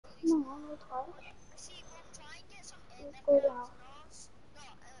on the Twitch. Let's go down.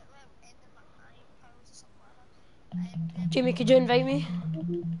 Jamie, could you invite me?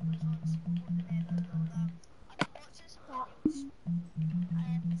 Yeah.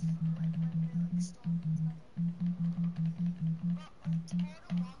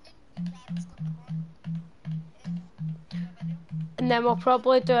 And then we'll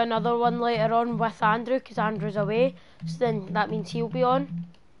probably do another one later on with Andrew, because Andrew's away. So then that means he'll be on.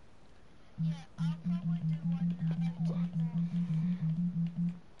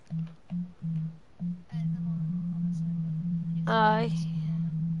 Aye.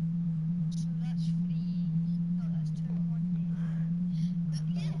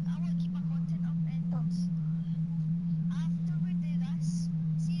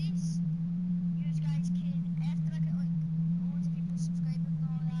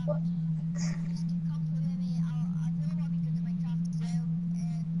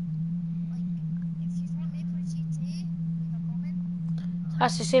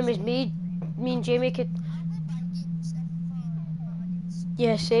 That's the same as me. Me and Jamie could...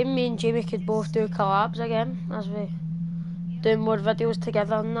 Yeah, same. Me and Jamie could both do collabs again, as we do more videos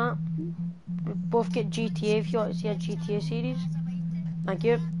together and that. We both get GTA if you want to see a GTA series. Thank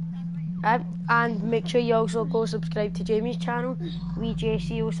you. And make sure you also go subscribe to Jamie's channel,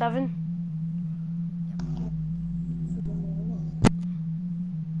 WeeJC07.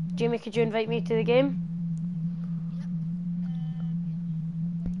 Jamie, could you invite me to the game?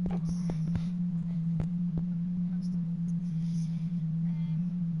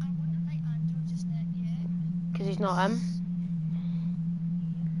 Because he's not him.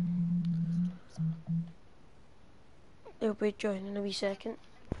 He'll be joining in a wee second.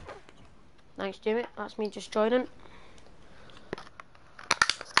 Thanks, Jamie. That's me just joining.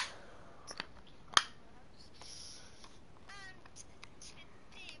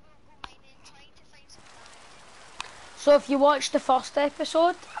 So if you watched the first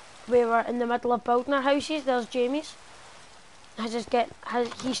episode, we were in the middle of building our houses. There's Jamie's.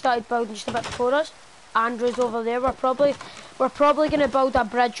 He started building just a bit before us. Andrew's over there. We're probably gonna build a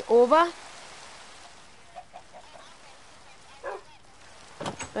bridge over.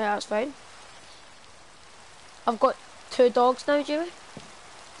 Yeah, that's fine. I've got 2 dogs now, Jamie.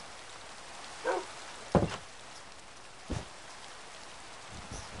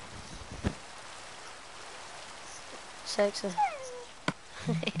 Sexy.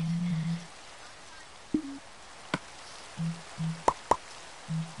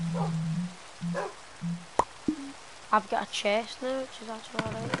 I've got a chest now, which is actually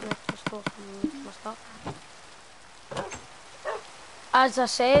alright. I store my stuff. As I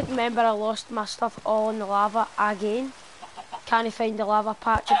said, remember I lost my stuff all in the lava again. Can't find the lava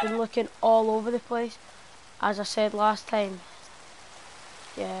patch. I've been looking all over the place. As I said last time.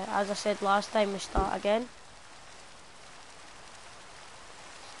 Yeah, as I said last time, we start again.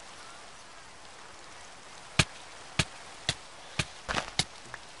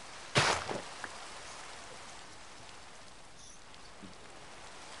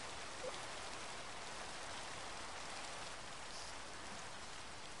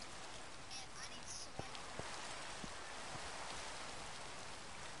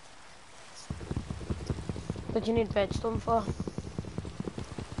 What do you need redstone for?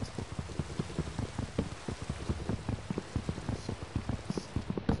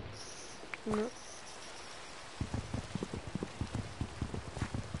 No.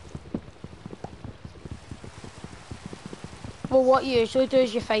 Well, what you usually do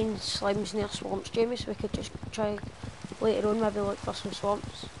is you find slimes near swamps, Jamie, so we could just try later on maybe look for some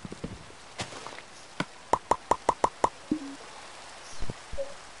swamps.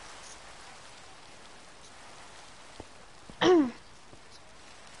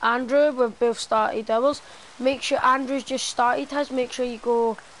 Andrew, we've both started ours. Make sure Andrew's just started his. Make sure you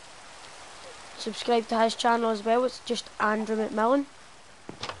go subscribe to his channel as well. It's just Andrew McMillan.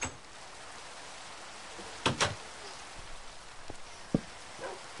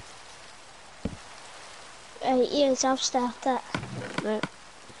 Right, yes, I've started. Right.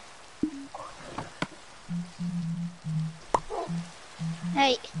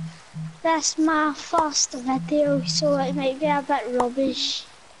 Right, that's my first video, so it might be a bit rubbish.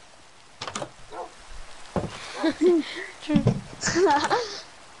 True.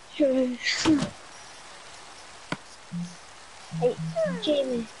 True. Hey,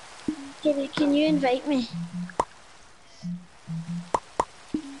 Jamie, can you invite me?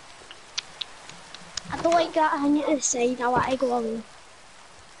 I don't like that hanging at the side, I want to go alone.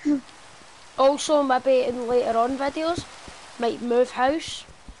 Also, maybe in later on videos, might move house.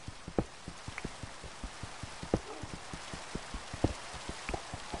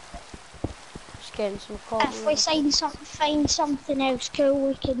 just getting some coffee. If we find something else cool,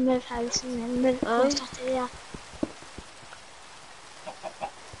 we can move house and then move closer to there.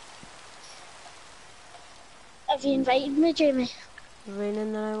 Have you invited me, Jamie?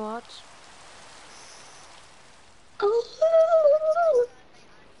 Raining now, lads. Oh.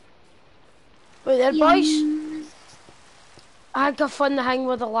 Wait there, boys. I had got fun to hang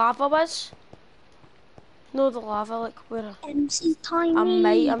where the lava was. No, the lava, like where MC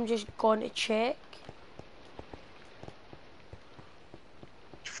Tiny. I'm just going to check.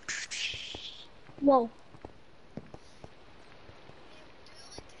 Whoa.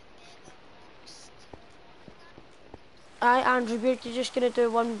 Aye, Andrew, we're just going to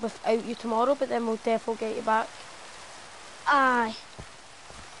do one without you tomorrow, but then we'll definitely get you back. Aye.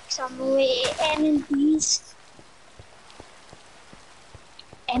 So I'm away at M&D's.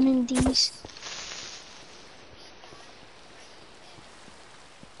 M&D's.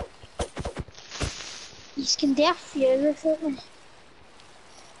 You can do a few without me.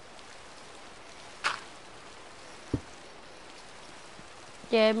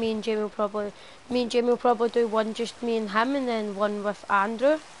 Yeah, me and Jamie will probably do one just me and him, and then one with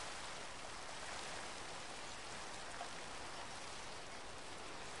Andrew.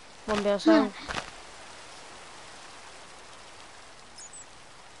 One by ourselves.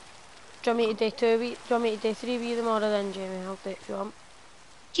 Do you want me to do do you want me to do 3 with them or then, Jamie? I'll do it if you want.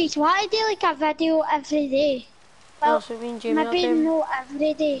 Jeez, why do like a video every day? Well, That's what me and Jamie are maybe doing. not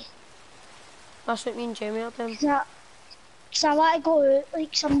every day. That's what me and Jamie are doing. Cause I want to go out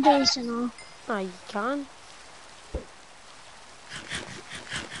like some days and all. Ah, you can.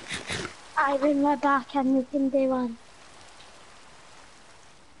 When we're back and we can do one.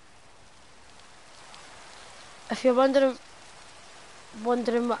 If you're wondering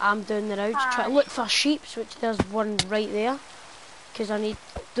what I'm doing now, just try to look for sheep, which there's one right there. Because I need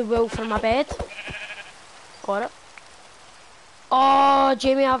the wool for my bed. Got it. Oh,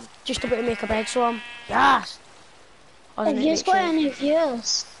 Jamie, I've just about to make a bed, so I'm... Yes! Have you got any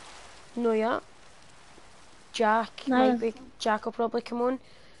viewers? No, yet. Jack will probably come on.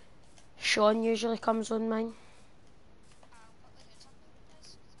 Sean usually comes on mine.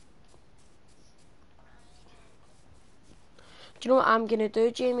 Do you know what I'm gonna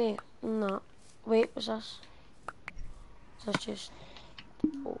do, Jamie? No. Wait, what's this? Is this just...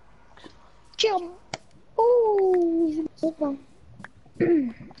 Oh. Jump! Ooh!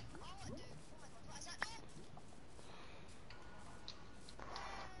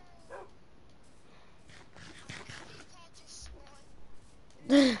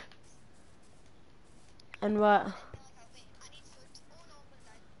 And what?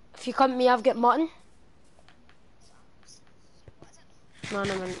 If you come to me, I've got mutton. No,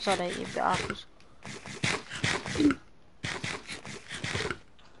 it's alright, you've got apples.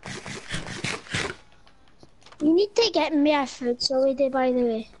 You need to get me a food solid, by the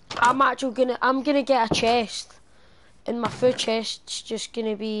way. I'm gonna get a chest. And my food chest's just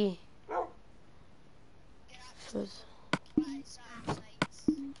gonna be food.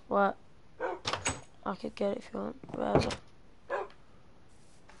 What? I could get it if you want. Where is it?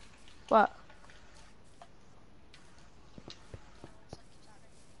 What?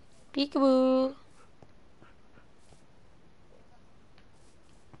 Peekaboo.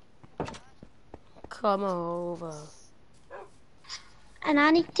 Come over. And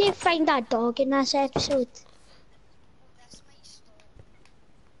I need to find that dog in this episode.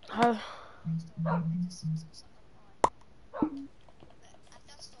 How?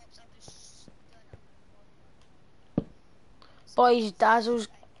 Boys,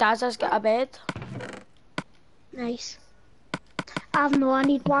 Dazza's got a bed. Nice. I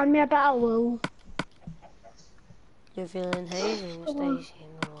need one more bit of wool. You're feeling hazy, Stacey.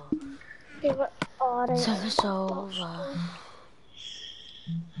 No. Alright. So it's over.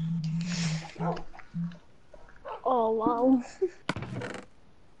 Oh wow.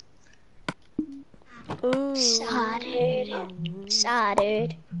 Ooh. Sad.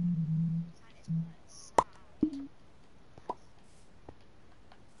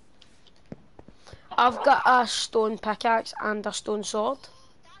 I've got a stone pickaxe and a stone sword.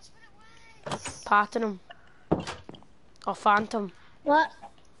 Platinum. Or phantom. What?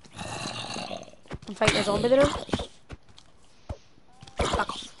 I'm fighting a zombie there.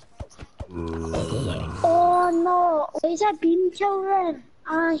 Oh no! Is that bean children?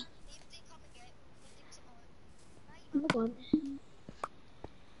 Aye. Oh my god.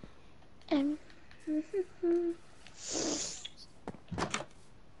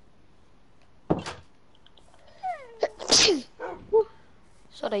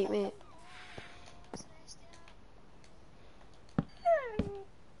 It's alright, mate.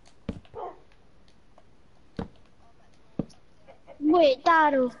 Wait,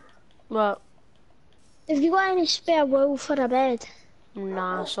 Daryl, What? have you got any spare wool for a bed?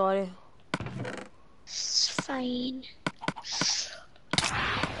 Nah, sorry. It's fine.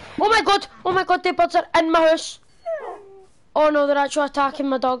 Oh my god! Oh my god, the birds are in my house! Oh no, they're actually attacking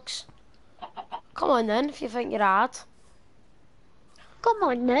my dogs. Come on then, if you think you're hard. Come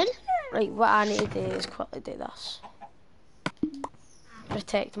on then. Right, what I need to do is quickly do this.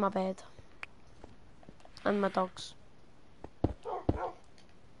 Protect my bed. And my dogs.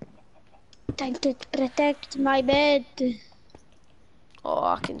 Time to protect my bed. Oh,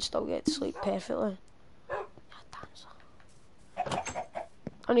 I can still get to sleep perfectly.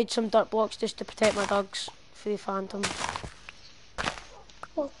 I need some dirt blocks just to protect my dogs for the phantom.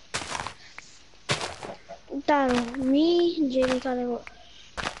 Oh. Daryl, me and Jamie gotta go.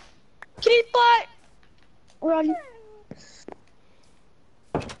 Creeper! Run.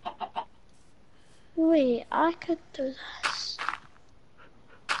 Wait, I could do this.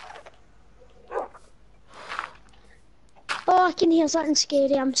 Oh, I can hear something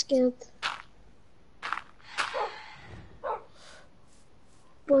scary. I'm scared.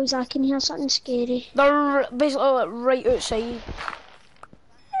 Boys, I can hear something scary. They're basically like right outside.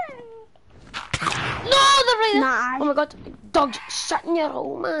 No, they're right there. Nah. Oh my god, dogs, sit in your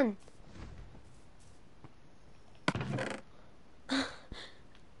hole, man.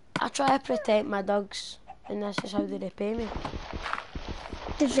 I try to protect my dogs, and this is how they repay me.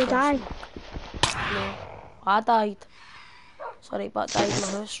 Did they die? No, I died. Sorry, but I died in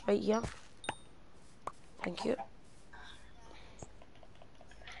my house right here. Thank you.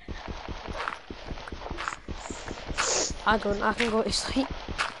 I can go to sleep.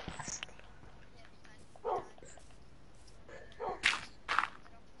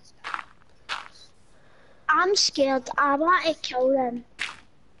 I'm scared. I want to kill them.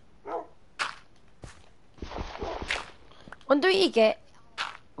 Wonder what you get.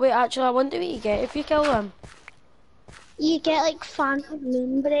 Wait, actually, I wonder what you get if you kill them. You get like phantom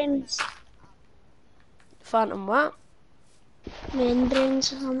moon brains. Phantom what? Moon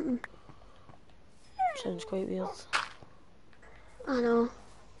brains or something. Sounds quite weird. I know.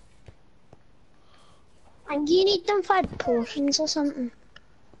 And you need them for potions or something.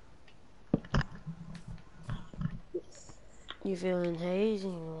 You feeling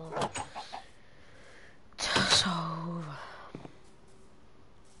hazy? So.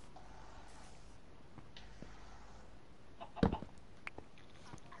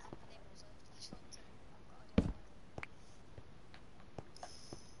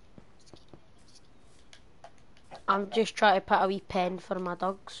 I'm just trying to put a wee pen for my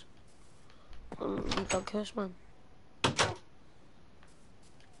dogs. Wee dog house, man.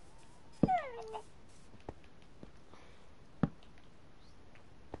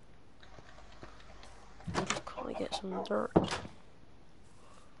 Just quickly get some dirt.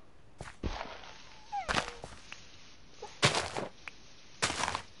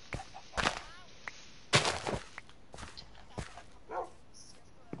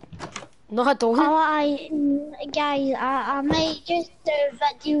 No, I don't. Guys, I might just do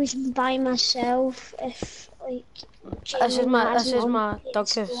videos by myself if like. This is my dog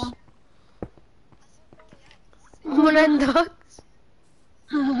house. One in dogs.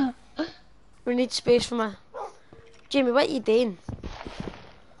 We need space for my. Jamie, what are you doing?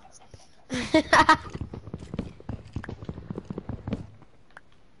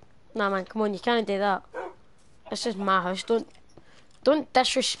 Nah, man, come on, you can't do that. This is my house. Don't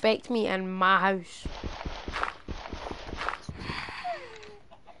disrespect me in my house.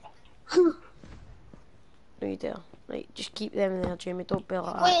 No, you do. Right, just keep them there, Jamie. Don't be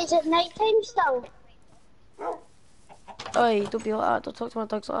like that. Wait, is it night time still? Oi, don't be like that. Don't talk to my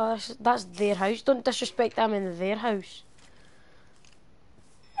dogs like that. That's their house. Don't disrespect them in their house.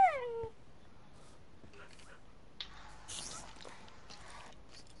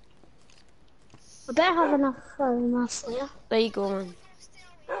 I better have enough for my flare. There you go, man.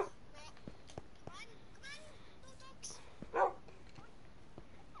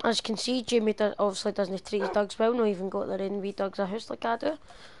 As you can see, Jamie obviously doesn't treat his dogs well. Not even got their own wee dogs a house like I do.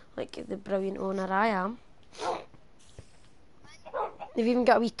 Like the brilliant owner I am. They've even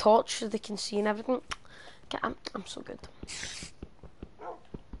got a wee torch so they can see and everything. I'm so good.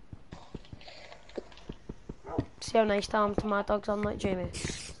 See how nice I am to my dogs, unlike Jamie.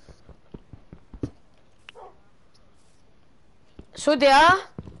 So they are.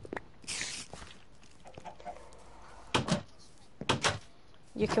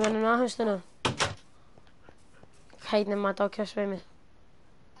 You coming in my house now? Hiding in my dog house with me.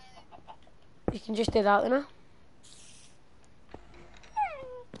 You can just do that now.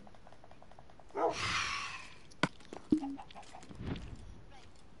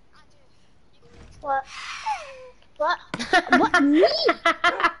 Me?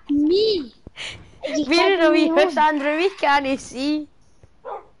 Me? Are you We're in a kidding wee me house, on? Andrew, we can't see.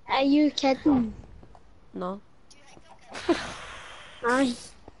 Are you kidding? No. Aye.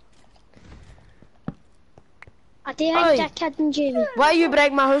 I do think Oi, you're kidding, Jamie. what are you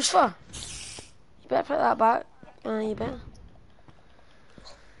breaking my house for? You better put that back. You better.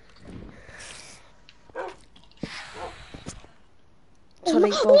 It's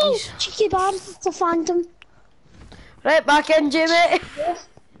alright, Oh, doggies. cheeky bars, it's a phantom. Right, back in, Jamie.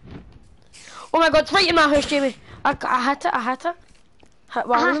 Oh my god, it's right in my house, Jamie. I hit it, Hit I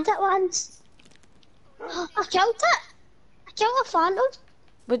one of had them. it once. I killed it. I killed a phantom.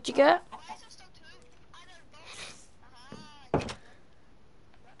 What'd you get?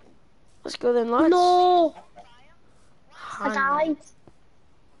 Let's go then, lads. No, I Hand.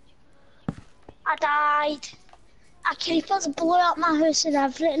 died. I died. A creeper's blew up my house and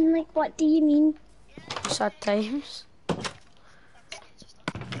everything. Like, what do you mean? Sad times.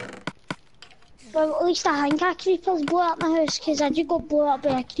 Well, at least I think a creeper's blew up my house because I just got blew up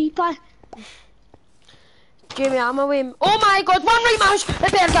by a creeper. Jamie, I'm away. Oh my god, one right in my house. It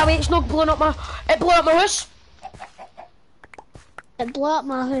better get away. It's not blowing up my. It blew up my house. It blew up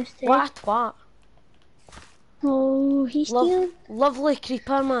my house too. What a twat. Oh, he's stealing. Lovely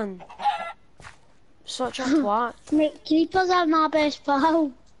creeper, man. Such a twat. Mate, creepers are my best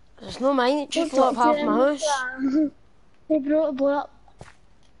pal. There's no mine. It just Don't blew up talk to half my them. house. They blew up.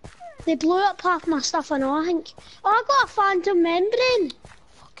 They blew up half my stuff, I know, I think. Oh, I got a phantom membrane.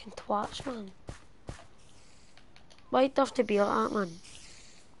 Fucking twats, man. Why'd they have to be like that, man?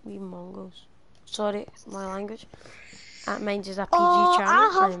 We Mongols. Sorry, my language. That mine's is a PG Oh, channel.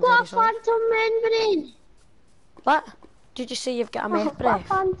 I so have I'm got very a sorry. phantom membrane. What? Did you say you've got a I meth have got a breath?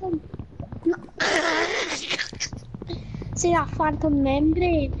 phantom. No. Say a phantom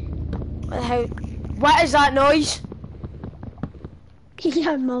membrane. How? What is that noise?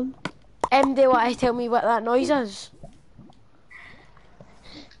 Yeah, mum. MD, what I tell me what that noise is?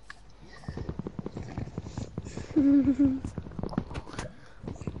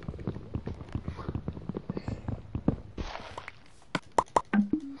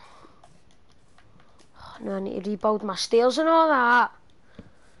 No, I need to rebuild my stairs and all that.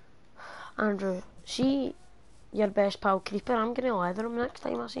 Andrew, see your best pal Creeper, I'm gonna leather him next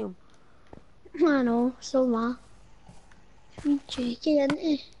time I see him. I know, so am I. You cheeky, isn't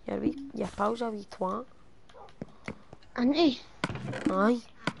he? Your pal's a wee twat. Isn't he? Aye.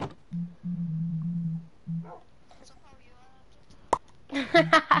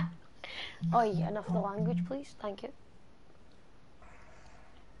 Oi, enough of the language please, thank you.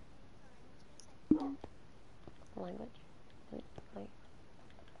 Language. Like.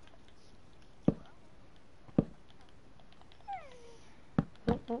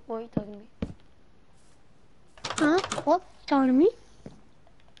 What are you talking to me? Huh? What? Telling me?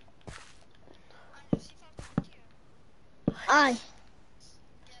 Aye.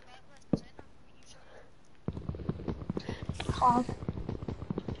 Oh.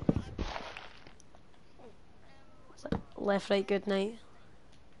 Left, right, good night.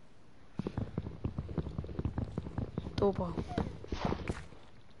 Double.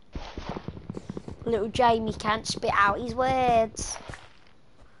 Little Jamie can't spit out his words.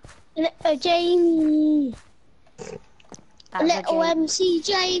 Little Jamie. That was Little a MC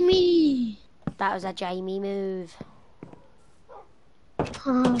Jamie. That was a Jamie move.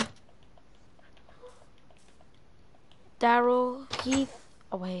 Oh. Daryl, Heath,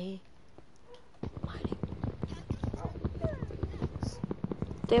 away. Mining.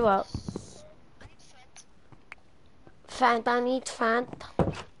 Do what? Fant, I need Fant.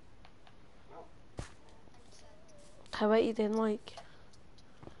 How about you then, like?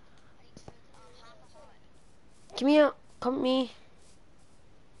 Come here, come with me.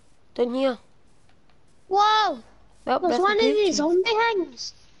 Down here. Whoa! Well, There's one of these zombie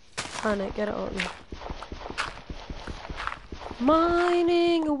things. Panic, get it out of me.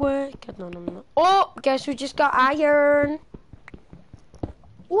 Mining away. No, no, no. Oh, guess who just got iron?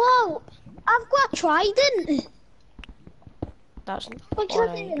 Whoa! I've got a trident. That's What can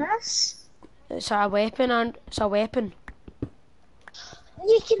I do with this? It's a weapon, and it's a weapon.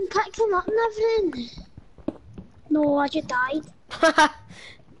 You can pick them up and everything. No, I just died.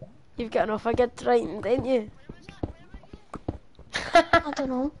 You've got enough of a good trident, didn't you? I don't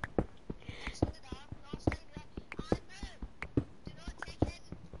know.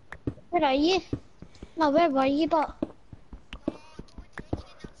 Where are you? No, where were you, but...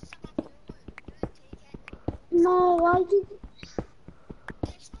 No, why did...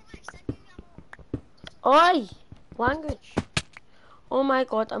 Oi! Language. Oh my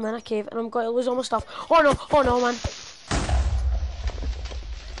god, I'm in a cave and I'm going to lose all my stuff. Oh no, man.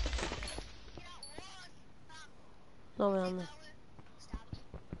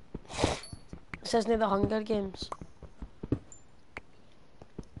 This isn't the Hunger Games.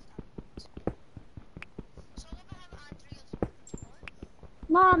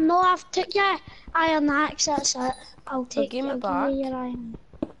 Mom, no, I've took your iron axe, that's it. I'll Give me give back. you your iron.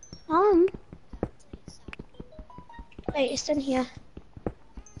 Right, it's in here.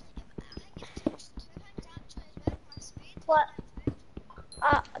 What?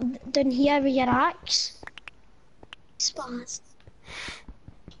 Down here with your axe. Spaz.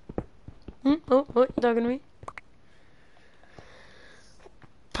 Oh, you're talking to me?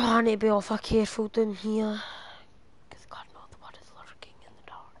 Oh, I need to be awful careful down here. Because God knows what is lurking in the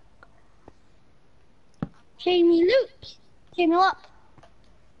dark. Jamie, look. Jamie, look.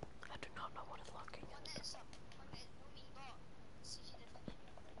 I do not know what is lurking in the dark.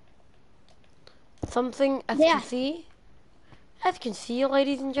 Something, if you can see,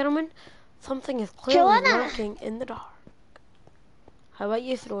 ladies and gentlemen, something is clearly lurking in the dark. How about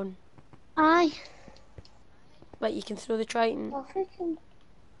you throwing? Aye. But you can throw the trident.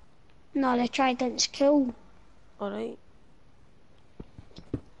 No, the trident's cool. Alright.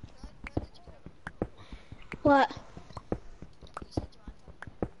 What?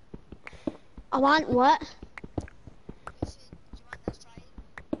 I want what?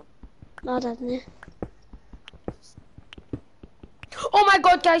 No, I didn't. Oh my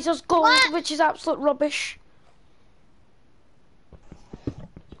God, guys, there's gold, What? which is absolute rubbish.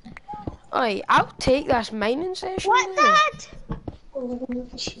 Alright, I'll take this mining session. What, then. Dad?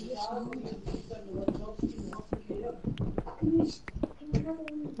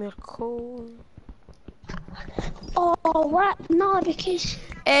 More coal. Oh, what? No, because...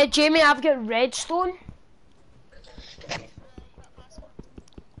 Jamie, I've got redstone.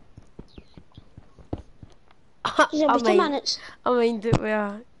 I mind it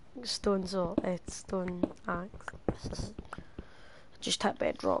with stone, so it's stone axe. Just hit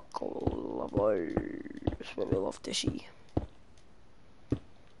bedrock. Lovely. That's what we love to see.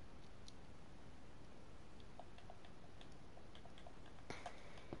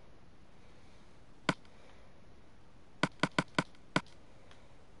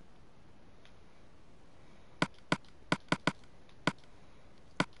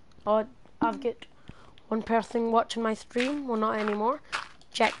 Oh, I've got one person watching my stream. Well, not anymore.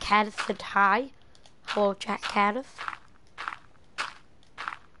 Jack Caddith said hi. Hello, Jack Caddith.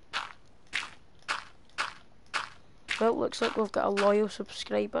 Well, it looks like we've got a loyal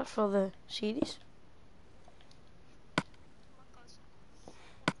subscriber for the series.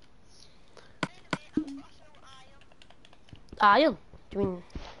 Iron? Do you mean?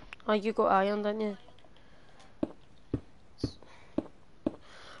 Oh, you got iron, didn't you?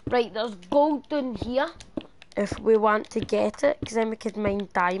 Right, there's gold down here if we want to get it, because then we could mine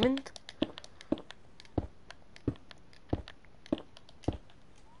diamond.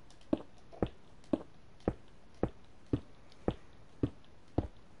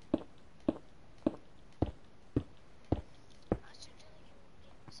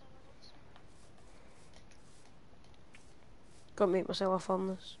 Gotta make myself on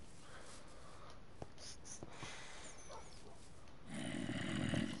this.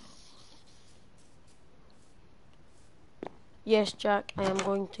 Yes, Jack, I am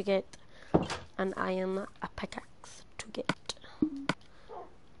going to get an iron, a pickaxe to get.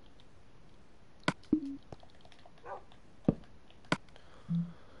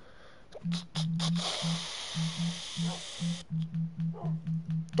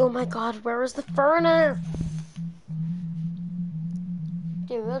 Oh my God, where is the furnace?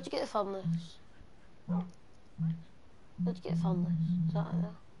 Dude, where'd you get the furnace? Where'd you get the furnace? Is that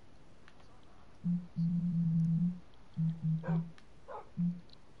there?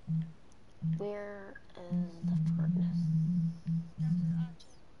 Where is the furnace?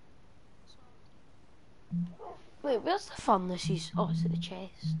 Wait, where's the furnaces? Oh, it's at the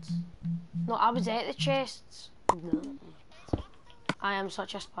chests. No, I was at the chests. No. I am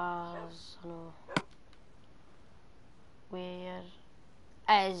such a spaz. I know. Where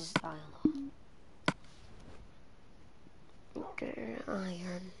is the iron? Okay,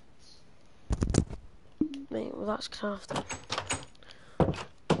 iron. Right, well that's crafted.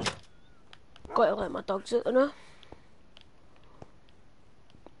 Got to let my dogs out there now.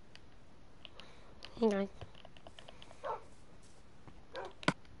 Hang on.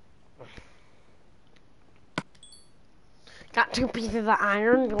 Got 2 pieces of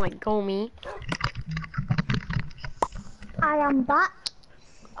iron, like go me. I am back.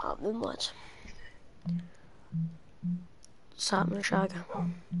 Then what? Sapman Shaga.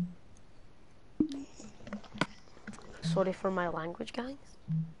 Sorry for my language, guys.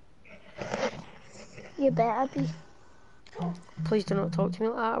 You better be. Please do not talk to me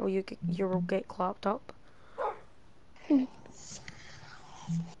like that, or you will get clapped up.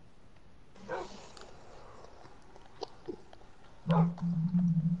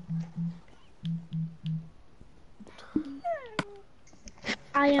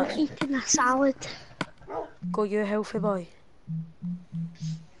 I am eating a salad. Go, you healthy boy.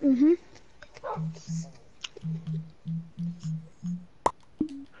 Mhm.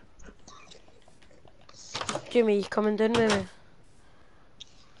 Jimmy, you coming down with me?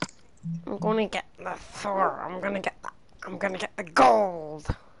 I'm gonna get the Thor. I'm gonna get the gold.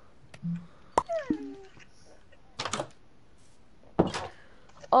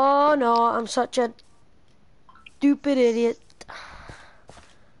 Oh no, I'm such a stupid idiot.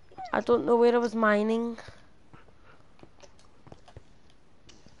 I don't know where I was mining.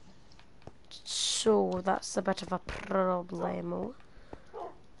 So that's a bit of a problemo.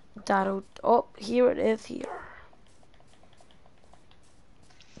 Darrow, oh, here it is here.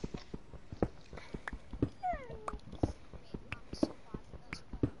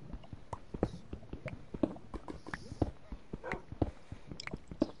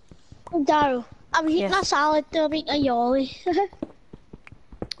 Daryl, I'm eating Yes. a salad to make a yolly.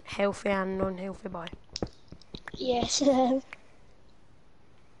 Healthy and non-healthy boy. Yes.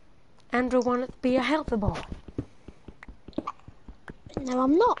 Andrew wanted to be a healthy boy. No,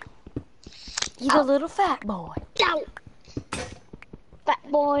 I'm not. He's a little fat boy. Ow.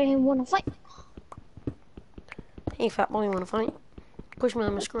 Fat boy wanna fight? Hey, fat boy, you wanna fight? Push me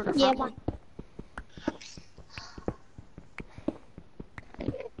on my scooter, Yeah, fat boy. man.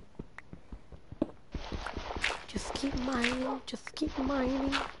 Just keep mining, just keep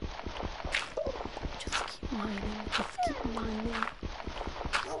mining. Just keep mining, just keep mining.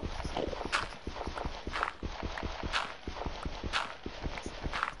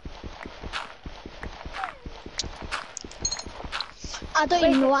 I don't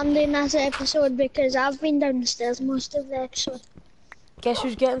even know what I'm doing this episode because I've been downstairs most of the episode. Guess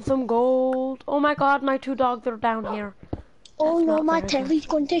who's getting some gold? Oh my god, my two dogs are down here. Oh That's no, not my very telly's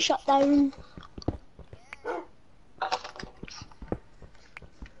going to shut down.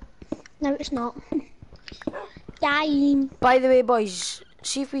 No, it's not. Dying. By the way, boys,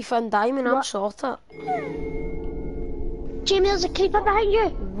 see if we find diamond, I'm What? sorted. Jamie, there's a creeper behind you.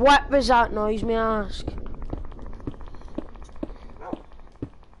 What was that noise, may I ask?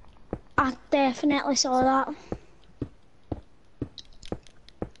 I definitely saw that.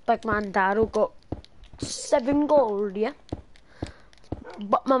 Big man Darrow got 7 gold, yeah?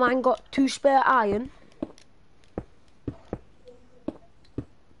 But my man got 2 spare iron.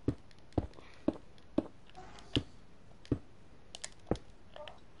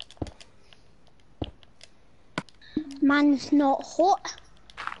 Man's not hot.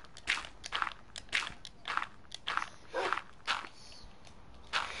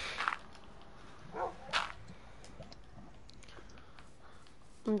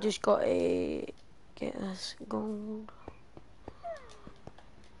 I'm just gotta get this gold.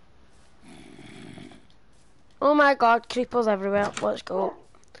 Oh my god, creepers everywhere. Let's go.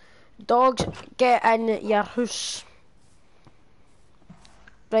 Dogs, get in your house.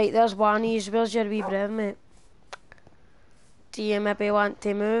 Right, there's one. Where's your wee bread, mate? Do you maybe want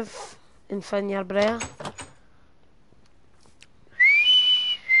to move and find your bread?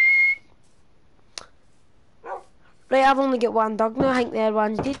 Right, I've only got one dog now. I think the other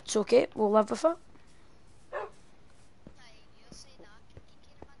one's dead. It's okay. We'll live with it.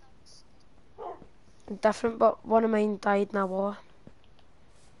 Different, but one of mine died in a war.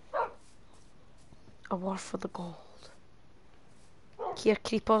 A war for the gold. Here,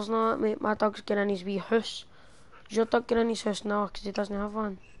 creepers now, mate. My dog's getting in his wee house. Is your dog getting in his house now? Because he doesn't have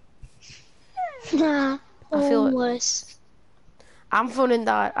one. Nah, I feel it. homeless. I'm phoning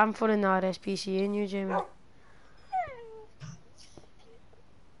the RSPCA and you, Jamie.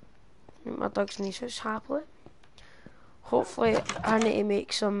 My dog's in his house happily. Hopefully, I need to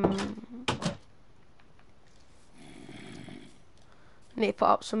make some. I need to put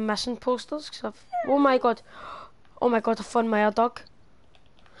up some missing posters. Cause oh my god, I found my other dog.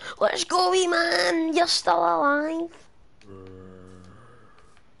 Let's go, wee man. You're still alive.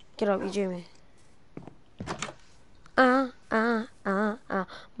 Get up, you Jamie.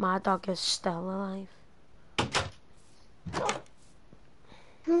 My dog is still alive.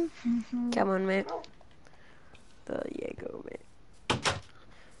 Come on, mate. There you go, mate.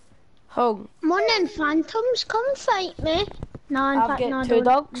 Home. Morning, phantoms, come fight me. No, in I've fact, got no, 2 don't.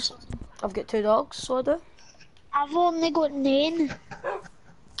 dogs. I've got 2 dogs, so I do. I've only got 9.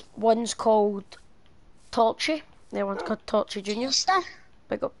 One's called Torchy. The other one's called Torchy Junior. Sister.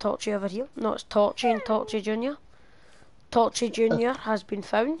 Big up Torchy over here. No, it's Torchy and Torchy Junior. Torchy Jr. has been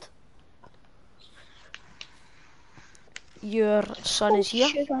found. Your son is here.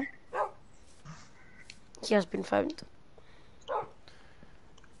 Sugar. He has been found.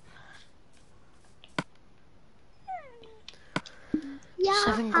 Yeah,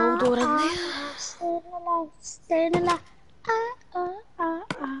 7 gold already. Staying alive.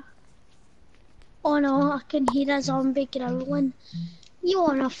 Oh no, I can hear a zombie growling. You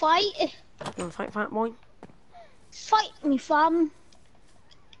wanna fight? You wanna fight, fat boy? Fight me, fam.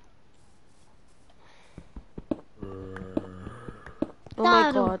 Oh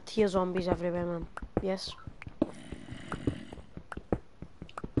my god, here are zombies everywhere, man. Yes.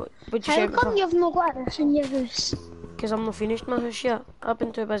 Would you How come you've not got this in your house? Because I'm not finished my house yet. I've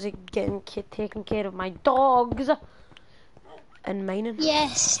been too busy taking care of my dogs and mining.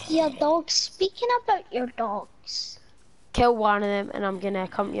 Yes, your dogs. Speaking about your dogs. Kill one of them and I'm gonna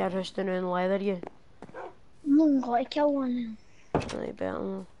come to your house to and leather you. I'm not going to kill one of them. I better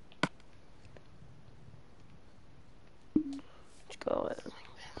not. Let's go with it.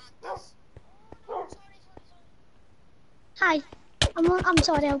 Hi. I'm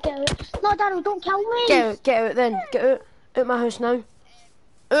sorry, I'll get out. No, Daryl, don't kill me. Get out then. Get out. Out my house now.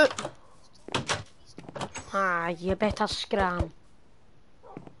 Out. Ah, you better scram.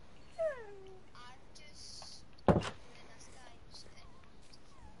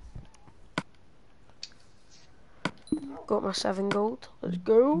 Got my 7 gold. Let's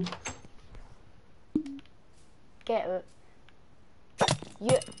go. Get out.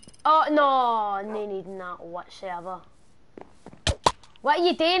 You. Oh no, no needing that whatsoever. What are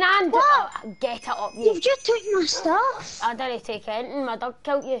you doing, Andy? What? Oh, get it up, you. You've just took my stuff. I didn't take anything. My dog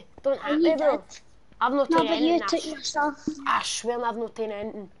killed you. Don't Oh, at you me, bro. did. I've not No, taken but you anything. took my stuff. I swear I've not taken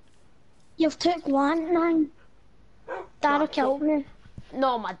anything. You've took one now. Daryl killed me.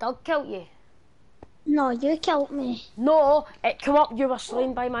 No, my dog killed you. No, you killed me. No, it come up you were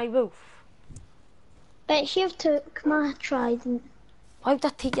slain by my wolf. But you've took my trident. Why would I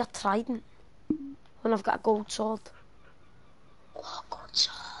take your trident when I've got a gold sword? Oh, good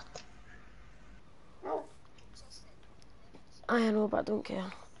sword. I know, but I don't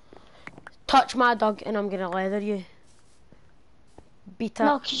care. Touch my dog and I'm gonna leather you. Beat it.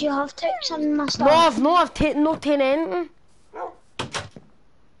 No, because you have took some of my stuff. I've taken no taken anything.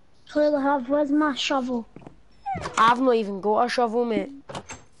 Clearly have. Where's my shovel? I've not even got a shovel, mate.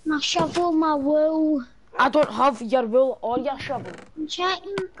 My shovel, my wool. I don't have your wool or your shovel. I'm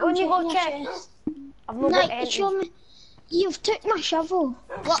checking. When you go your check, chest. I've not got Like, show anything. me. You've took my shovel.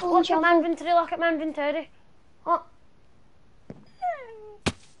 Look at my inventory, look at my inventory. Oh.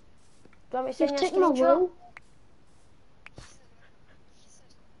 Do you want me to send You've you a took my screenshot? wool.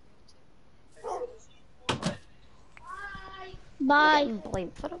 Bye. I'm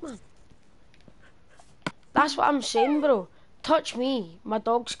blamed for it, man. That's what I'm saying, bro. Touch me, my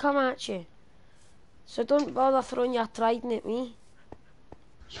dogs come at you. So don't bother throwing your trident at me.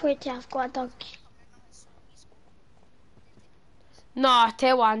 Wait till I've got a dog. Nah,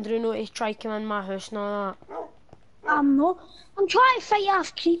 tell Andrew not to try come in my house, no that. I'm not. I'm trying to fight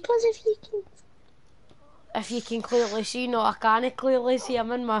off creepers if you can. If you can clearly see, no, I can't clearly see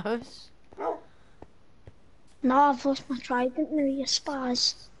I'm in my house. No, I've lost my trident now, you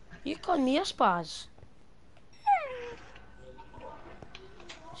spaz. You call me a spaz.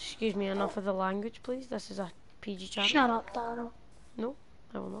 Excuse me, enough of the language, please. This is a PG channel. Shut up, Daryl. No,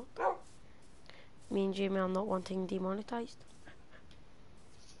 I will not. Me and Jamie are not wanting demonetized.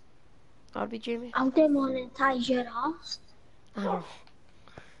 Are we, Jamie? I'll demonetize your ass.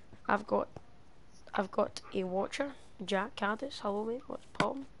 I've got a watcher, Jack Caddis. Hello, mate. What's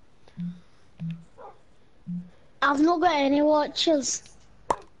poppin'? I've not got any watchers.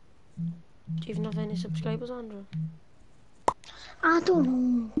 Do you even have any subscribers, Andrew? I don't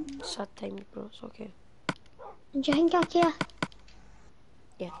know. Sad times, bro. It's okay. Do you think I care?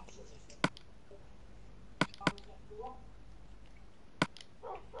 Yeah.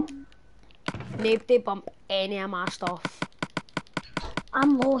 Nobody bump any of my stuff.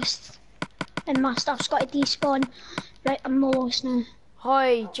 I'm lost. And my stuff's got to despawn. Right, I'm not lost now.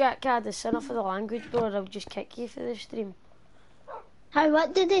 Hi, Jack Caddis. Enough of the language, bro. Or I'll just kick you for the stream. How,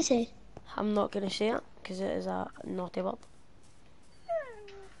 what did they say? I'm not gonna say it because it is a naughty word.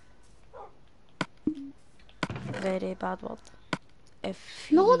 Very bad word. If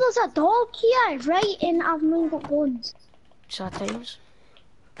No, there's a dog here, right? And I've not got bones. sad times.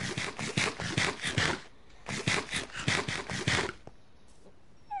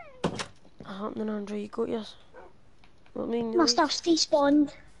 Happening, Andrew. You got yours. What mean? My stuff's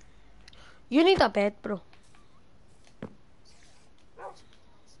despawned. You need a bed, bro.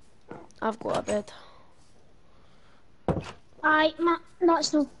 I've got a bed. Aye, no,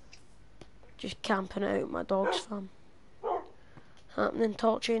 it's no. Just camping out my dog's farm. Happening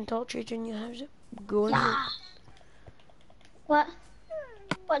torture in your house. Going mate. Yeah. What?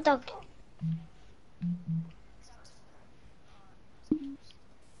 What dog?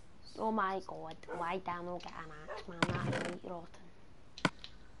 Oh my god, why Daniel get an axe, man? That's right rotten.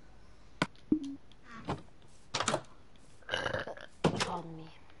 Pardon me.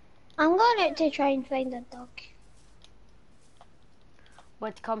 I'm going out to try and find a dog.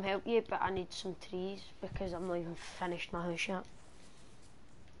 Would come help you, but I need some trees because I'm not even finished my house yet.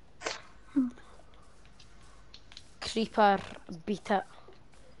 Creeper, beat it.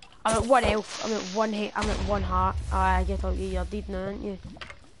 I'm at 1 health, I'm at 1 hit, I'm at 1 heart. Aye, get out you're dead now, aren't you?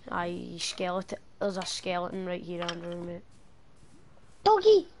 Aye, you skeleton. There's a skeleton right here, Andrew, mate.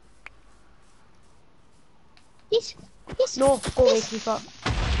 Doggy! Yes, yes. No, go away, yes. creeper.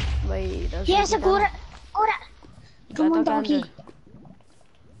 Right, there's Yes, I your got it. Got it. Come on, dog, doggy. Andrew.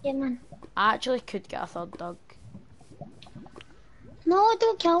 Yeah, man. I actually could get a third dog. No,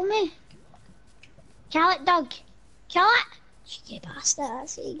 don't kill me. Kill it, dog. Kill it. You bastard,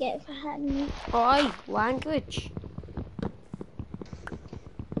 that's what you get for hitting me. Oi, language.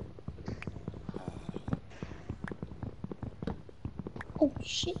 Oh,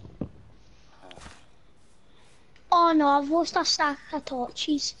 shit. Oh no, I've lost a stack of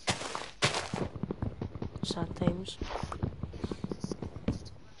torches. Sad times.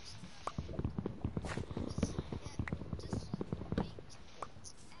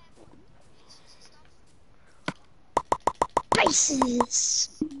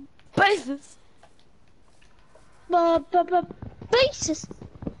 Bases! Bases. Bases!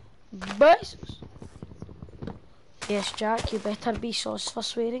 Bases. Yes, Jack, you better be sauce for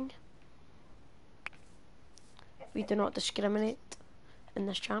swearing. We do not discriminate in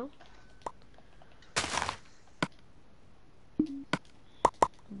this channel.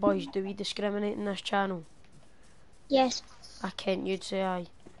 Boys, do we discriminate in this channel? Yes. I can't, you'd say aye.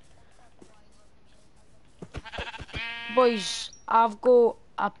 Boys, I've got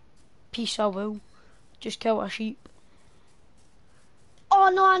a piece of wool. Just kill a sheep. Oh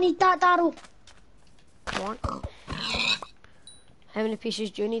no, I need that Daryl. What? How many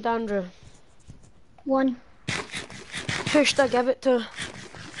pieces do you need, Andrew? 1. Who should I give it to?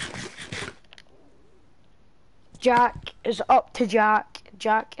 Jack. Is up to Jack.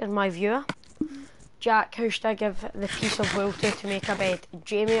 Jack is my viewer. Jack, who should I give the piece of wool to make a bed?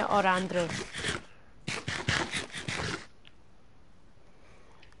 Jamie or Andrew?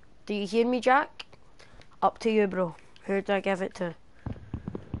 Do you hear me, Jack? Up to you, bro. Who do I give it to?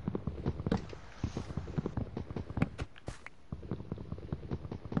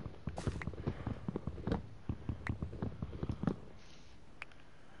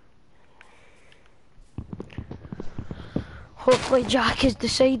 Hopefully Jack is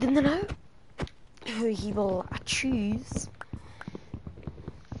deciding now who he will choose.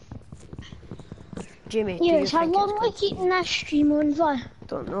 Jamie, do you Yes, how think long it's we good? keeping this stream on for?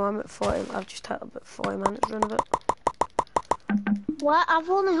 Don't know, I'm at 40, I've just hit about 40 minutes round about. What? I've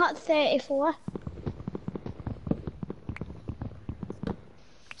only had 34.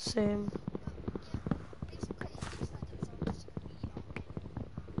 Same.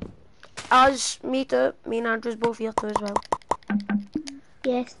 As, me too, me and Andrew's both here too as well.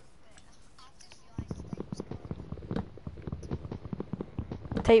 Yes.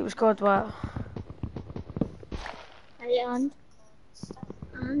 Tight was God, what?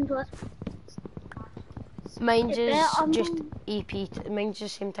 And what? Mine's It is better, just EP, mine's the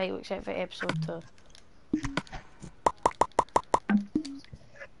same title except for episode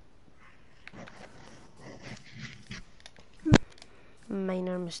 2.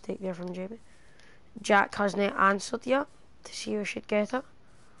 Minor mistake there from Jamie. Jack hasn't answered yet to see who should get it.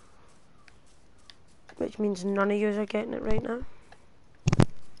 Which means none of you are getting it right now.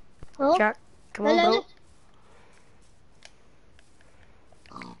 Oh. Jack, come on, Hello? bro.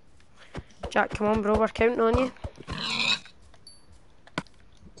 Jack, come on, bro, we're counting on you.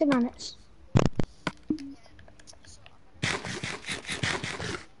 2 minutes.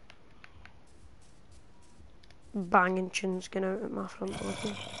 Banging tunes going out at my front door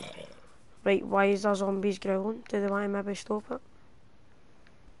here. Right, why is there zombies growling? Do they want to maybe stop it?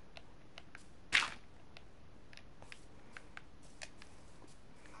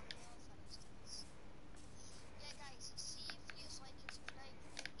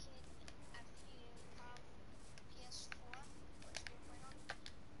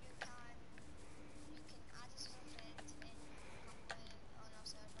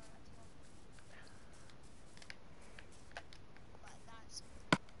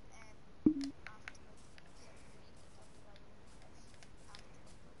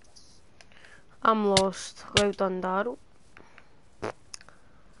 I'm lost. Well done, Daryl.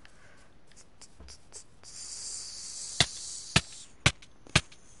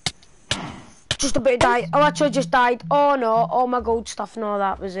 Just about died. I literally just died. Oh no, all my gold stuff and all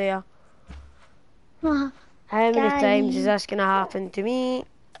that was there. How many times is this gonna happen to me?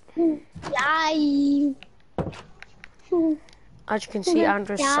 Die. As you can see,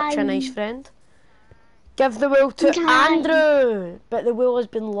 Andrew's such a nice friend. Give the wheel to Andrew! But the wheel has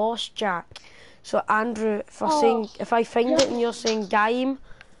been lost, Jack. So Andrew, if I find it and you're saying game,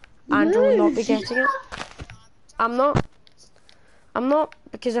 Andrew will not be getting it. I'm not,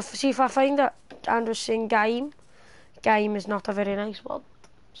 because if I find it, Andrew's saying game is not a very nice word.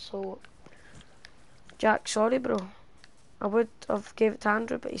 So, Jack, sorry bro. I would have gave it to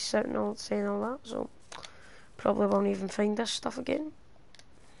Andrew, but he's saying all that, so probably won't even find this stuff again.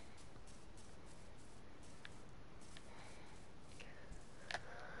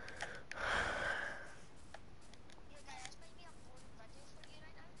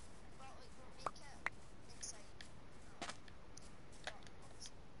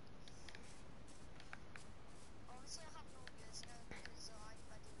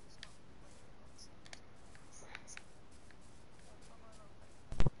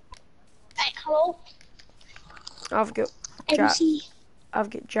 Hello? I've got Jack. I've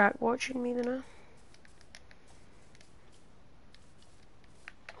got Jack watching me now.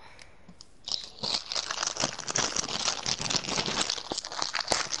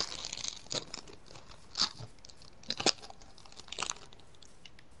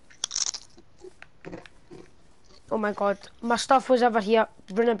 Oh my god, my stuff was over here,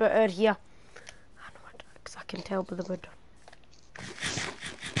 run about out here. I know it, because I can tell by the wood.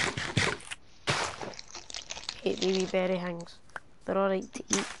 Hate baby berry hangs. They're alright to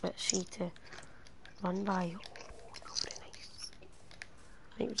eat, but see to run by. Oh, not very nice.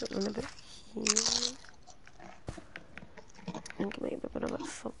 I think it was run about here. I think it might be run about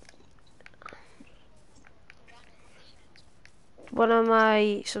full. One of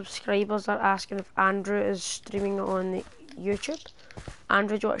my subscribers are asking if Andrew is streaming on the YouTube.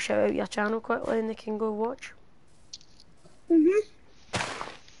 Andrew, do you want to shout out your channel quickly and they can go watch?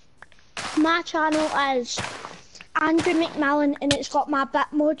 My channel is Andrew McMillan and it's got my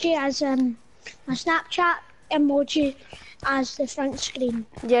Bitmoji as my Snapchat emoji as the front screen.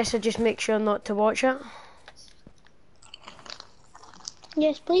 Yes, so just make sure not to watch it.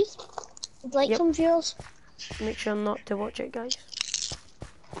 Yes, please. I'd like some viewers. Make sure not to watch it, guys.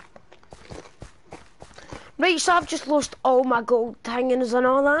 Right, so I've just lost all my gold hangings and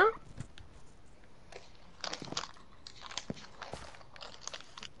all that.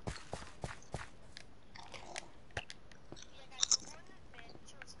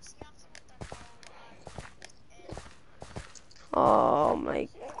 Oh my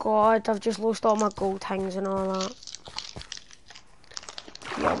god, I've just lost all my gold things and all that.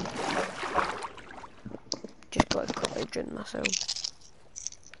 Yum. Just got a cottage in myself.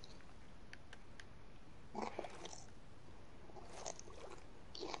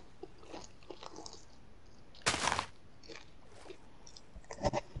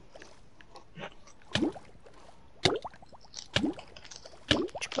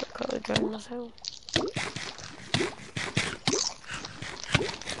 Just got a cottage in myself.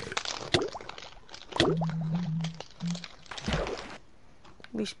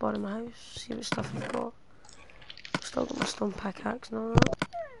 Respawn in my house, see what stuff I've got. Still got my stone pickaxe and all that.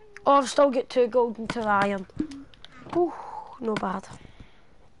 Oh, I've still got 2 gold and 2 iron. Ooh, no bad.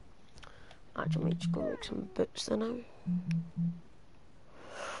 Actually, I might just go make some boots then now.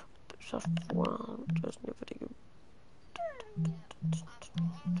 Boots are flat, just never very good.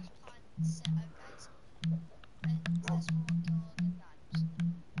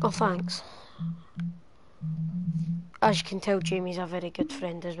 Oh, thanks. As you can tell, Jamie's a very good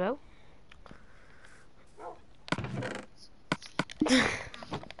friend as well.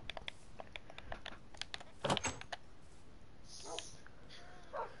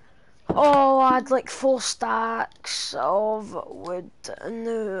 Oh, I had like 4 stacks of wood and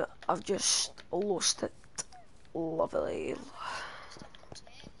now I've just lost it. Lovely.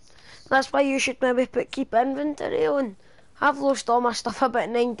 That's why you should maybe keep inventory on. I've lost all my stuff about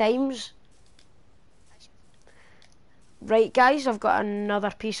 9 times. Right guys, I've got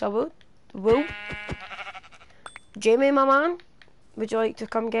another piece of wool. Jamie, my man, would you like to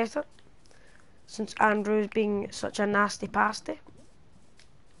come get it? Since Andrew's being such a nasty pasty.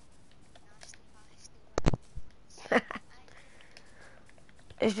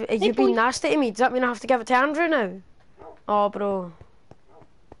 If you being nasty to me, does that mean I have to give it to Andrew now? Oh bro.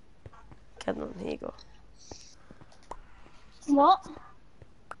 Kidding on, here you go. What?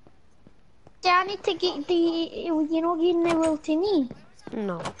 Do I need to get the, you know, getting the will to me?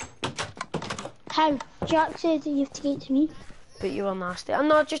 No, How? Jack said that you have to get to me. but you were nasty. I'm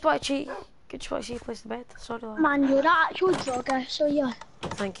not just want to cheat. Just want to see you place the bed. Sorry, lad. Man, you're an actual jogger, so yeah.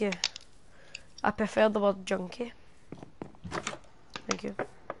 Thank you. I prefer the word junkie. Thank you.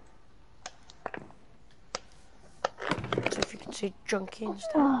 So if you could say junkie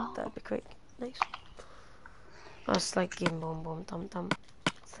instead, that'd be quite nice. That's like game boom boom tum tum.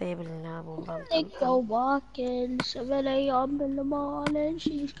 Boom bum tum They go tum. walking, 7 a.m. in the morning,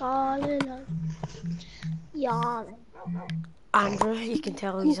 she's calling us. Yawning. Andrew, you can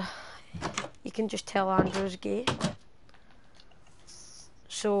tell you can just tell Andrew's gay.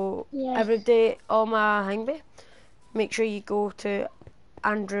 So Yeah. every day on my Hangby, make sure you go to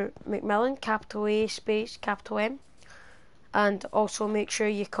Andrew McMillan, capital A space capital M, and also make sure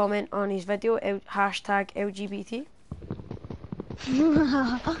you comment on his video hashtag LGBT.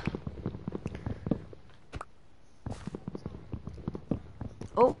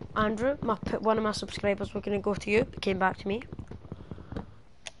 Oh, Andrew, one of my subscribers were going to go to you, but came back to me.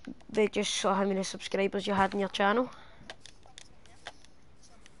 They just saw how many subscribers you had in your channel.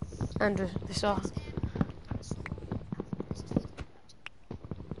 Andrew, they saw.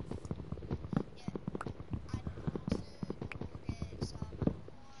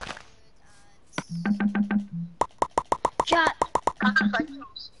 Jack.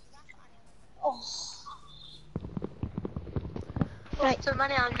 Oh. Right. So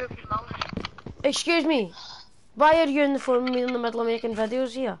many Andrew. Excuse me, why are you on the phone with me in the middle of making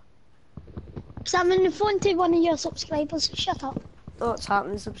videos here? So I'm on the phone to one of your subscribers. Shut up. Oh, it's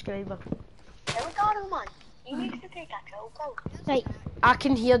happening, subscriber. Man. You need to take a kill pill. Right. I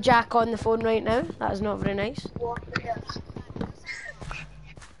can hear Jack on the phone right now. That is not very nice. What?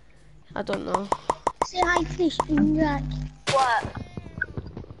 I don't know. Say hi to the stream, Jack. What?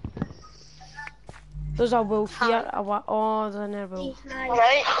 There's a wolf here. Oh, there's another wolf.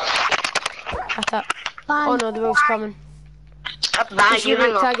 Right. Hit it. Bye. Oh no, the wolf's coming. Right, you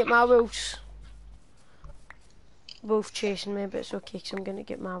hang Can I get my wolves? Wolf chasing me, but it's okay because I'm gonna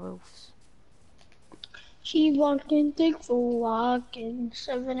get my wolves. She walking, take for walking.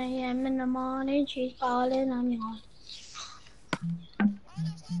 7 a.m. in the morning, she's calling on me.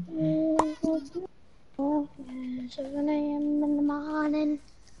 7 a.m. in the morning.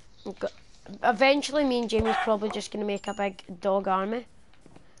 Eventually, me and Jamie's probably just gonna make a big dog army.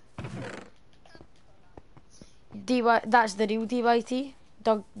 That's the real DYT,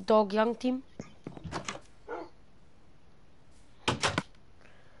 dog young team.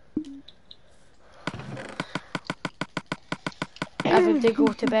 Everybody go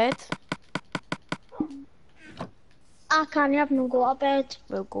to bed. I can't have no go to bed.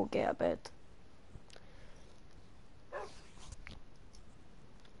 We'll go get a bed.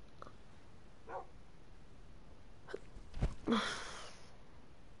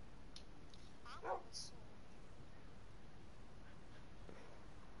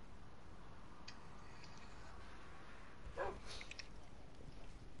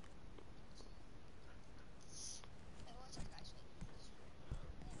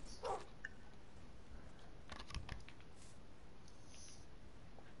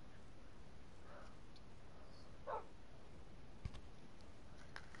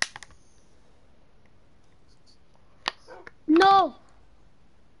 No!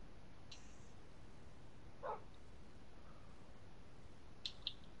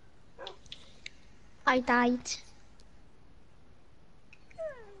 I died.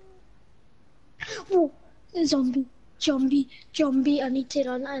 Oh, a zombie. Zombie. I need to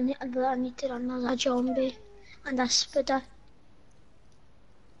run. I need to run. There's a zombie. And a spider.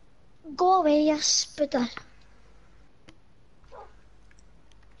 Go away, you spider.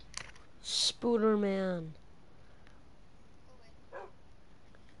 Spooner man.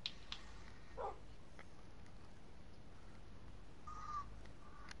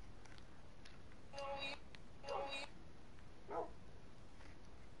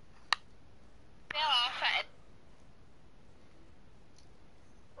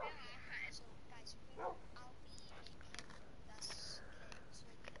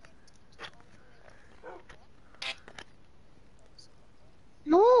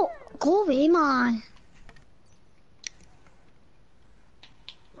 No, go away, man.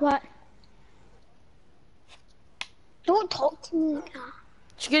 What? Don't talk to me like that.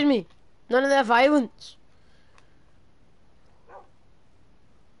 Excuse me. None of that violence.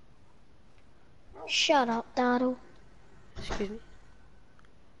 Shut up, Daryl. Excuse me.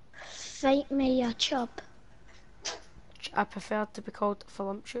 Fight me, you chub. I prefer to be called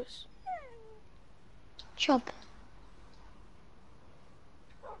voluptuous. Chub.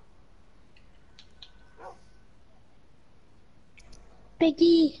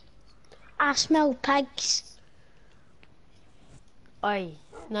 Biggie, I smell pigs. Oi,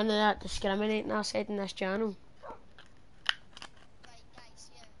 none of that discriminating I said in this channel.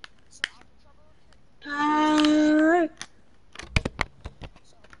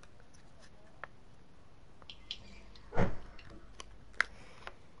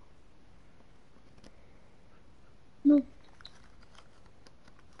 No.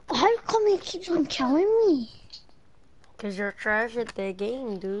 How come he keeps on killing me? Cause you're trash at the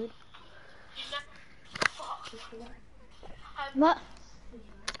game, dude. What?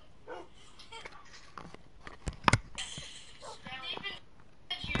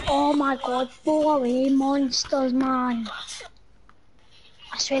 Oh my god, go away, monsters, man.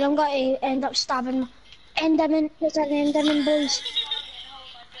 I swear I'm going to end up stabbing Enderman. There's an Enderman, boys.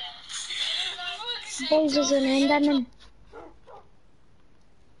 Boys, there's an Enderman.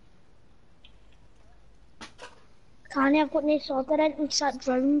 Can't I've got no sword in it and sat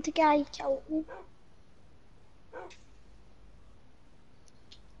drowned the guy, killed me.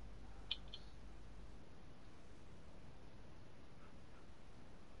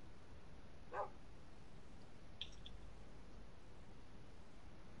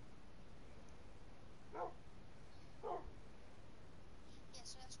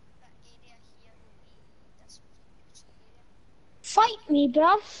 Fight me,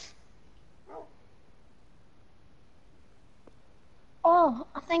 bruv. Oh,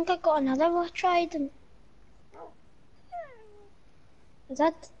 I think I got another trident. Is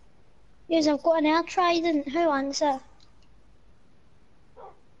that? Yes, I've got an air trident. Who wants it?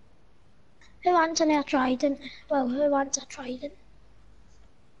 Who wants an air trident? Well, who wants a trident?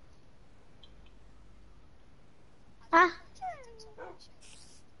 Huh?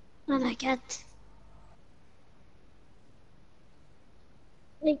 Not a kid.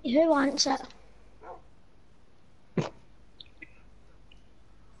 Like, who wants it?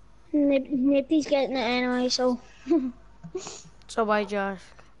 Nobody's getting it anyway, so. So why Josh?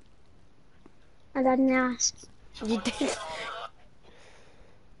 I didn't ask. You did.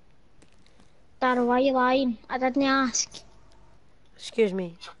 Dad, why are you lying? I didn't ask. Excuse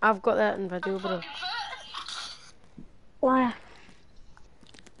me, I've got that in video, bro. Why?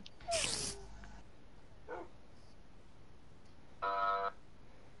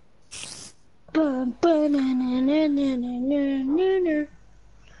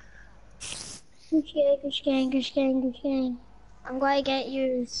 Goose gang. I'm going to get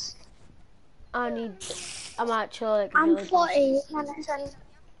used. I'm actually like I'm really 48 minutes in.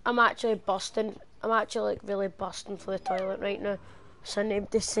 I'm actually busting. I'm actually like really busting for the toilet right now. So I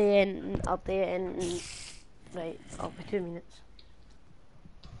need to say anything, update anything. Right, I'll be 2 minutes.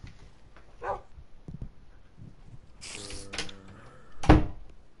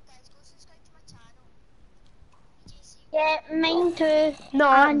 Yeah, mine too. No,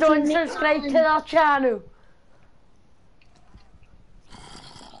 And don't you subscribe make to our channel.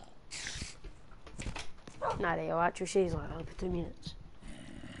 Nah, I'll actually say like I'll be 2 minutes.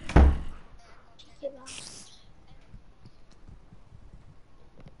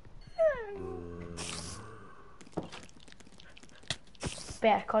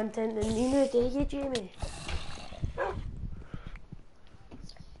 Better content than me now, do you, Jamie?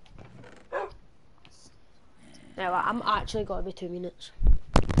 Now, I'm actually got to be 2 minutes.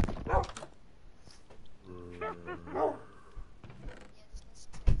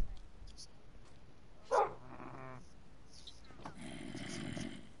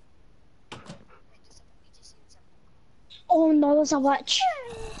 Oh no, there's a witch.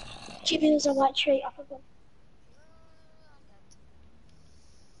 Jimmy, there's a witch right up above.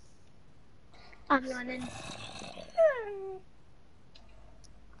 I'm running.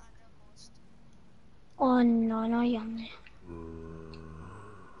 Oh no, no, you're not.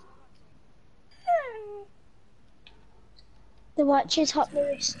 The witch is up the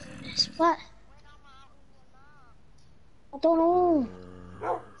roost. What? I don't know.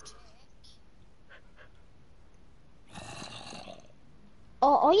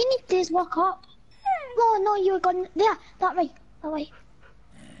 Oh, all you need to do is walk up. No, no, you were going there. That way. That way.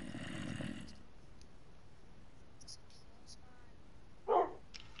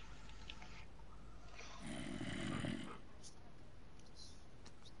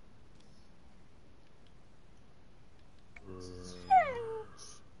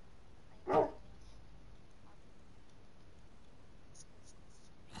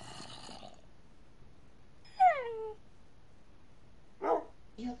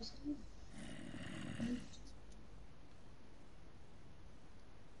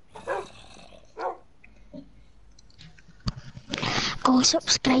 Go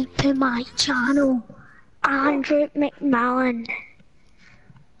subscribe to my channel, Andrew McMillan.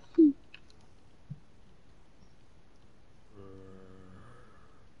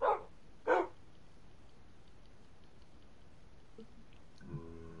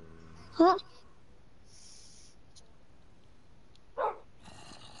 Huh?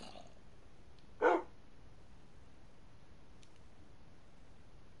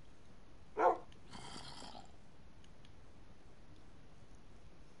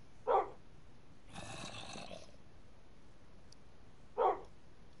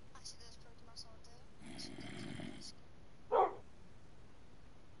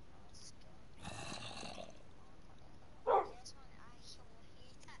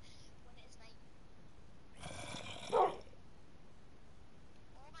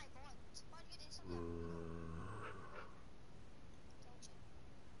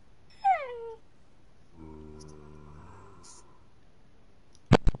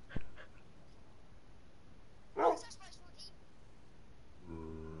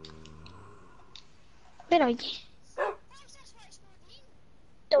 Where are you?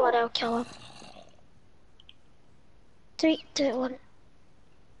 Don't worry, I'll kill him. 3, 2, 1.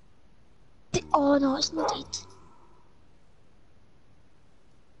 Oh no, it's not dead.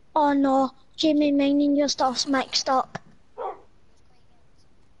 Oh no, Jamie, mine and your stuff's mixed up.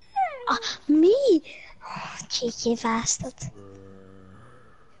 Me? Oh, cheeky bastard.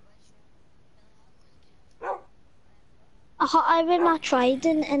 I went my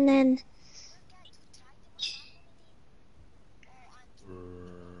trident and then...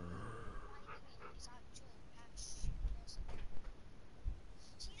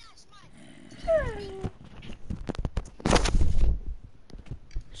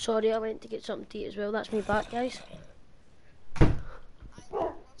 Sorry, I went to get something to eat as well. That's me back, guys.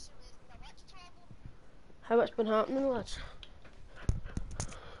 How it's been happening, lads?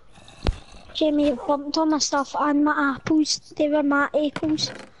 Jamie, you bumped all my stuff and my apples. They were my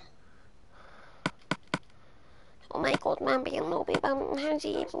apples. Oh my god, man, being no be bumping his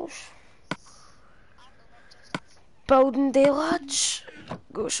apples. Building day, lads.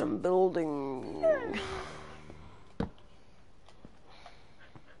 Go some building.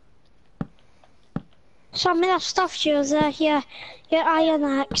 Some of the stuff's yours are here. Your iron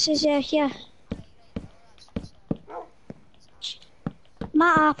axes are here.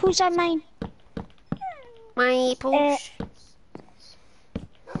 My apples are mine. My apples.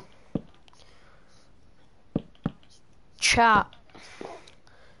 Chat.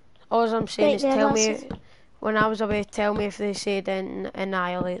 All I'm saying is tell me, when I was away, tell me if they said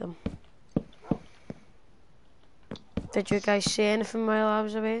annihilate them. Did you guys say anything while I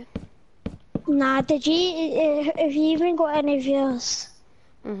was away? Nah, did you, have you even got any viewers?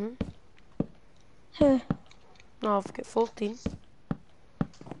 Mhm. Who? No, I've got 14.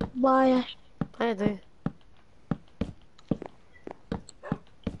 Why? I do.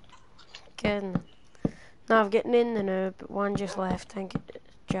 Kidding. No, I've got none now, but one just left. I think it's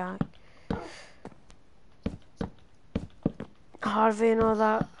Jack. Harvey and all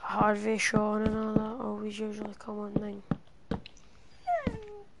that. Harvey, Sean and all that always usually come on mine.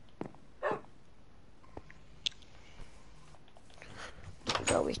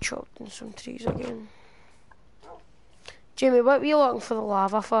 Got we chopped in some trees again. Jamie, what were you looking for the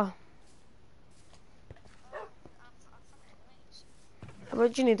lava for?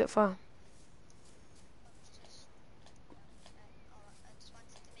 What do you need it for?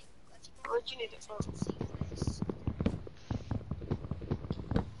 What do you need it for?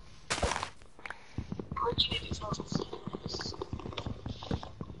 What do you need it for?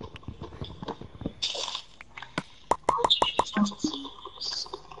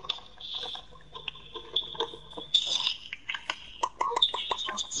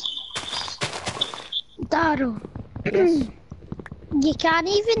 Daryl. Yes. You can't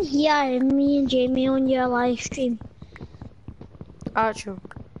even hear me and Jamie on your live stream. Actually.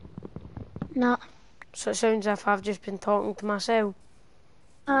 No. So it sounds as if I've just been talking to myself.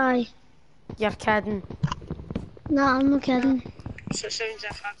 Aye. You're kidding. No, I'm not kidding. So it sounds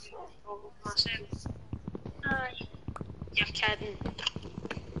as if I've been talking to myself. Aye. You're kidding.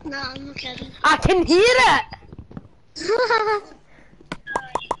 No, I'm not kidding. I can hear it!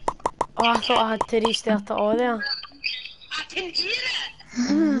 Oh, I thought I had to restart it all there. I can hear it!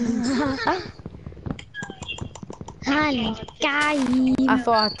 Guy. I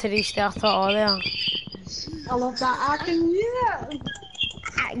thought I had to restart it all there. I love that. I can hear it.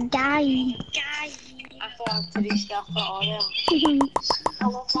 Guy. I thought I had to restart it all there. I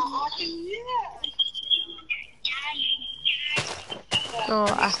love that. I can hear it. No,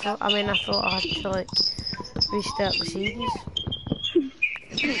 I thought I had to like restart the series.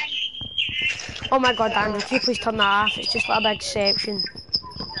 Oh my god, Andrew, can you please turn that off? It's just like a big section.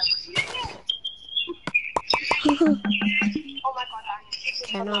 Oh my god,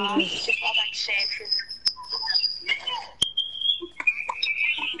 Andrew.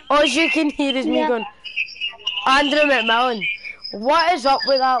 All you can hear is me going, Andrew McMillan, what is up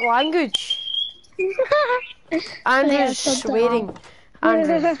with that language? Andrew's swearing.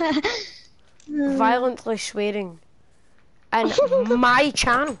 Andrew, violently swearing. And my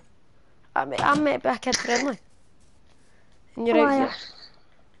channel. I'm meant to be a kid friendly. And you're out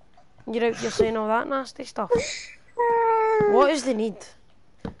here saying all that nasty stuff. What is the need?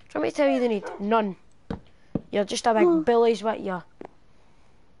 Do you want me to tell you the need? None. You're just a big bullies what you.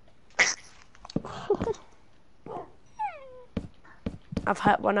 I've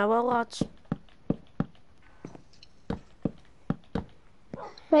hit 1 hour, lads.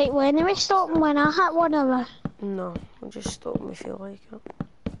 Right, when are we stopping when I hit 1 hour? No, we'll just stop when we feel like it.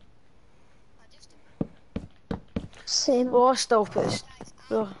 Same. Well, I'll still put this.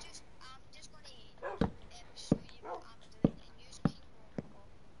 Oh.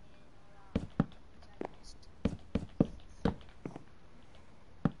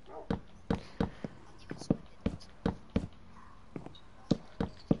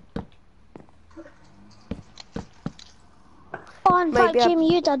 Oh, in fact,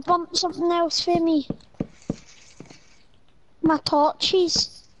 Jamie, you did bump something else for me. My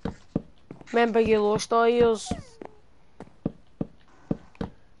torches. Remember you lost all yours?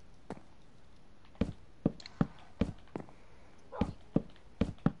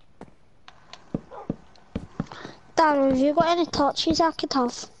 Darren, have you got any torches I could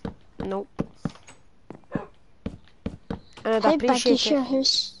have? Nope. And I'd How big appreciate is your it.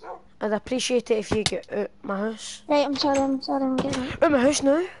 house? I'd appreciate it if you get out my house. Right, I'm sorry, I'm getting out. Out my house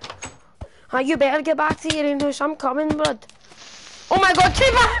now? You better get back to your own house. I'm coming, bud. Oh my god,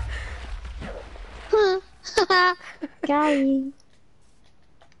 Trevor! Guy.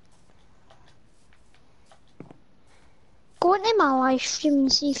 Go into my live stream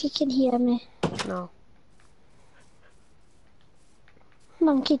and see if you can hear me. No.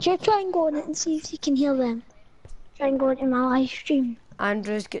 Monkey, try and go on it and see if you can hear them. Try and go into my live stream.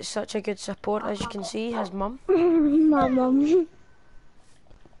 Andrew's got such a good support, as you can see, his mum. My mum.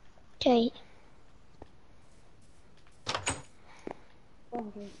 Okay.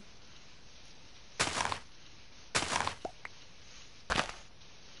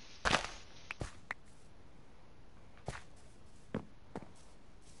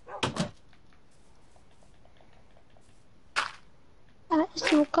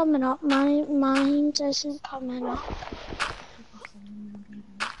 It's not coming up. Mine isn't coming up.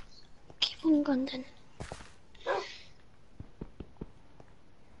 Keep on going then.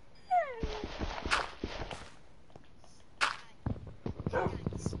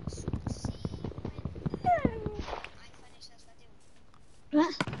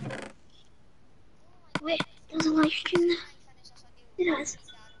 What? Wait, there's a live stream there. It is.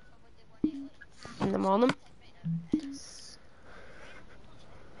 In the morning.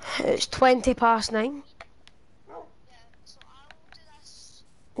 It's 9:20.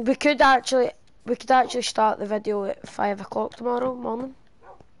 We could actually start the video at 5 o'clock tomorrow morning.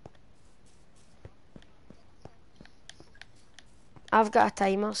 I've got a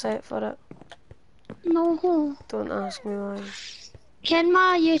timer set for it. No. Don't ask me why. Ken,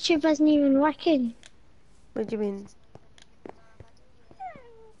 my YouTube isn't even working. What do you mean?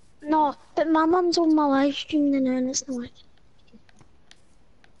 No, but my mum's on my live stream now and it's not working.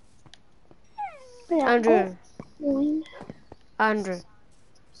 Yeah, Andrew. Oh, Andrew.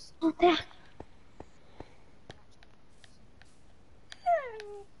 oh, there.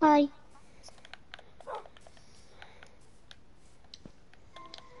 Bye.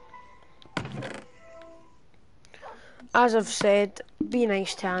 As I've said, be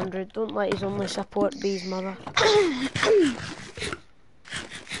nice to Andrew. Don't let his only support be his mother.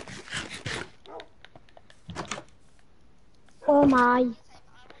 Oh my.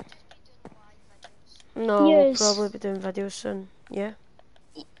 No, Yes. we'll probably be doing videos soon. Yeah.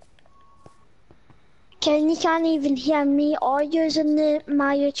 Ken, you can't even hear me or using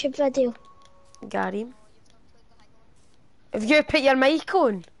my YouTube video. Gary. Have you put your mic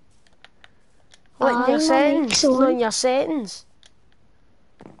on? What, in Aye, your my settings? mic's on. No, in your settings.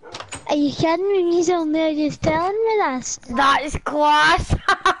 Are you kidding me? He's on there just telling me this. That is class!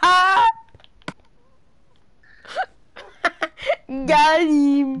 Got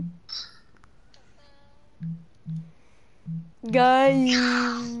him! Got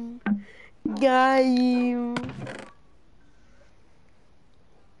him! Got him!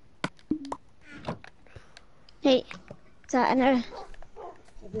 Hey, is that in there?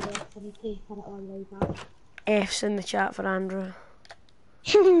 F's in the chat for Andrew.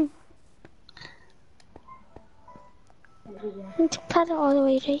 Need to put it all the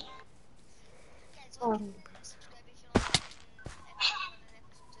way right.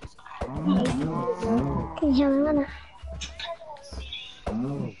 Can you hear me a minute?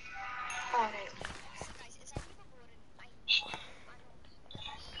 Alright.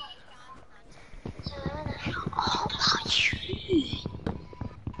 Oh my shoe.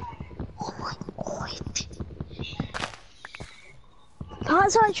 Oh my god.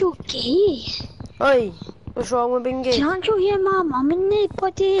 That's actually gay. Oi, what's wrong with being gay? Can't you hear my mum in the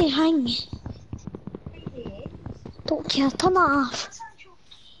bloody hang? Don't care, turn that off.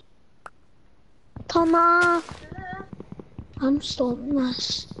 Turn that off. I'm stopping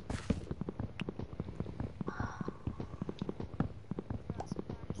this.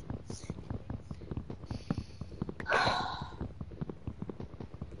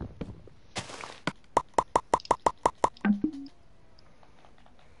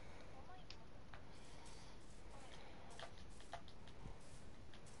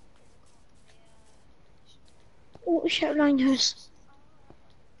 Oh shit, around house.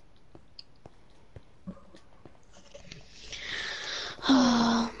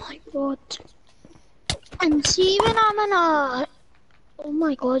 Oh my god. And see when I'm in a... Oh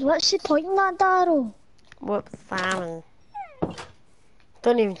my god, what's the point in that arrow? What famine?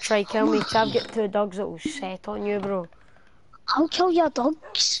 Don't even try kill me, 'cause I've got 2 dogs that will set on you, bro. I'll kill your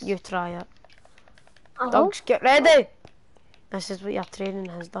dogs. You try it. I will. Dogs, get ready! This is what your training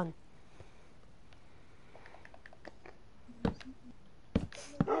has done.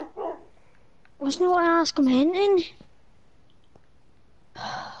 Wasn't what I asked him anything?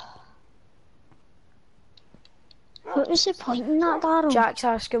 What was the point in that arrow? Jack's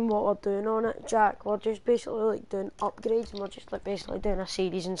asking what we're doing on it. Jack, we're just basically like doing upgrades and we're just like basically doing a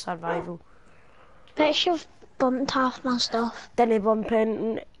series in survival. Bet you've bumped half my stuff. Didn't he bump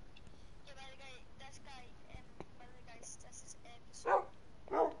in?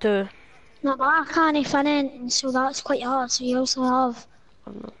 Two. No, but I can't fin anything, so that's quite hard, so you also have...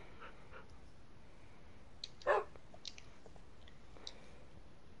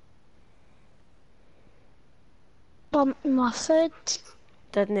 bumped my food.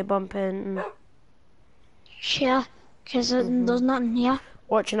 Didn't he bump in? Sure, because there's nothing here.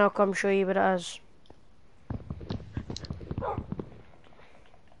 Watch and I'll come show you what it is.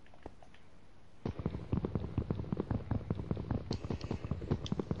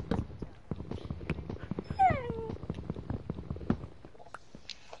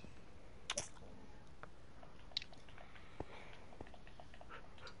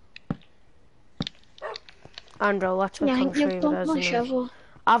 Andrew, I'll literally come show you what it is. My shovel.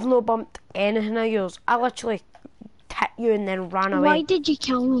 I've not bumped anything of yours. I literally hit you and then ran away. Why did you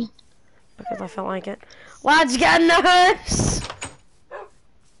kill me? Because I felt like it. Lads, get in the house!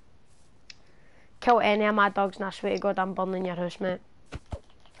 Kill any of my dogs and I swear to God I'm burning your house, mate.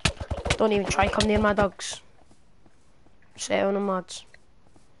 Don't even try come near my dogs. Set on them, lads.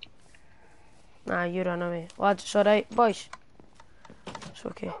 Nah, you run away. Lads, it's alright, boys. It's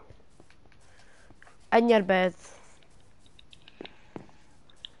okay. In your bed.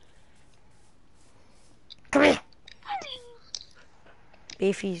 Come here!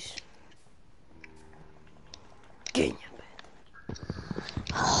 Beefies. Get in your bed.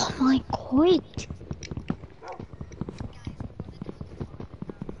 Oh my god.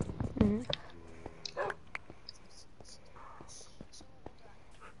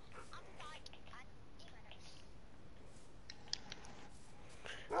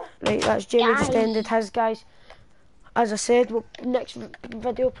 Right, that's Jamie just ended his, guys. As I said, we'll, next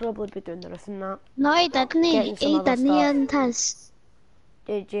video probably be doing the roof and that. No, he didn't. Getting some He other didn't stuff. end his.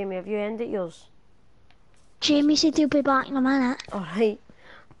 Hey, Jamie, have you ended yours? Jamie said he'll be back in a minute. Alright.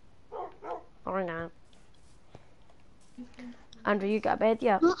 Alright now. Andrew, you got a bed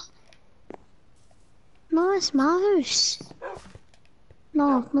yet? No, it's my house.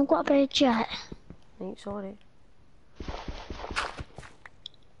 No, I've not got a bed yet. Right, sorry.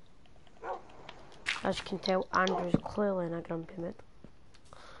 As you can tell, Andrew's clearly in a grumpy mood.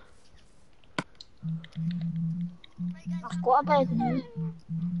 I've got a bed now.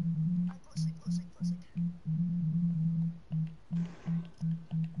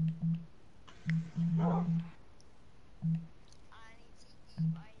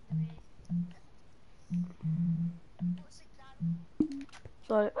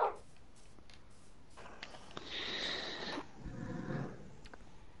 Sorry.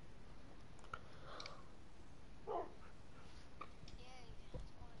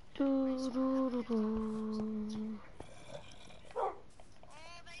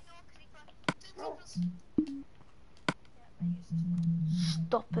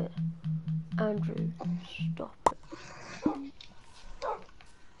 Stop it, Andrew, stop it.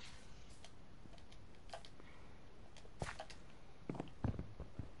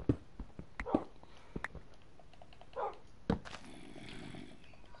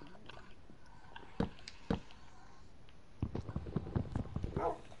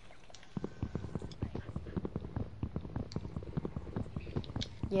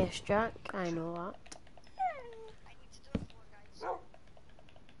 Yes, Jack, I know that.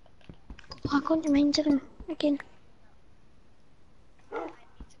 Back onto mine again.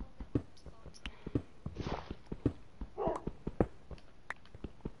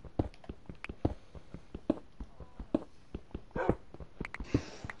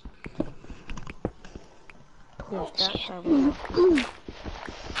 Yes, Jack, I will.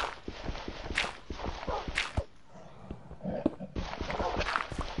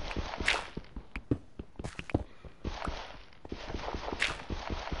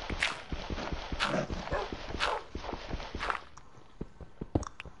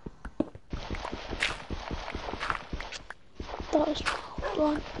 That was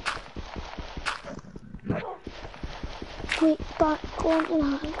one. Wait, back onto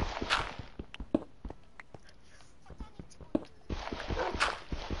that.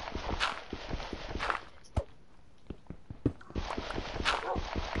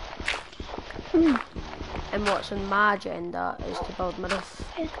 And what's on my agenda is to build my roof.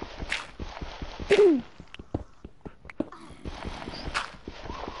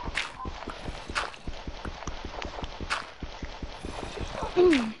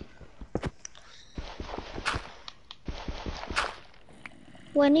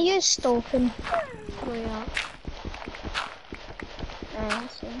 When are you stopping? Oh yeah. I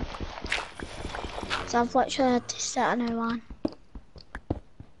see. So I've literally had to sit on a one.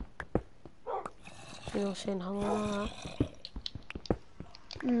 You're not saying hello or that.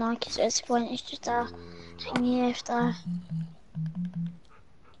 No, because at this point it's just a thingy after.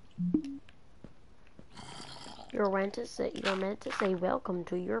 You're meant to say welcome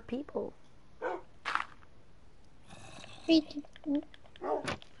to your people.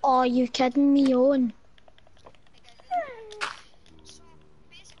 Oh, you kidding me on?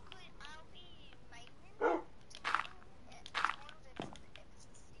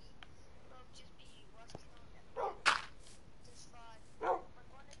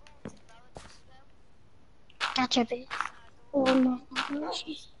 Gotcha, babe. Oh no,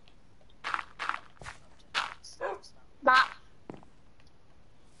 But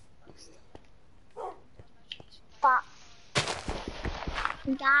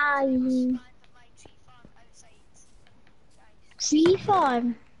guys, tree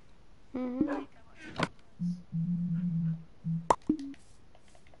farm.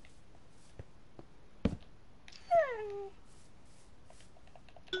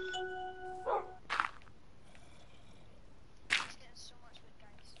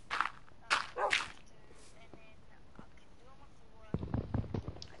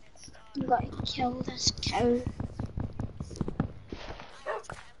 You gotta kill this cow.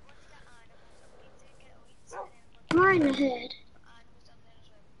 Right in the head.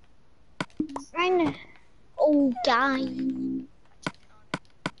 Right in the... Oh, guy.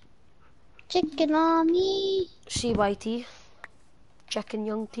 Chicken army. CYT. Chicken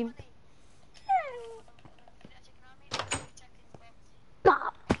young team.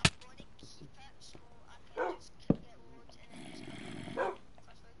 Bop.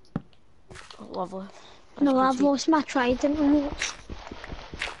 Lovely. No, I've lost my trident.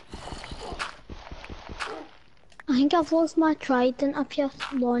 I think I've lost my trident up here.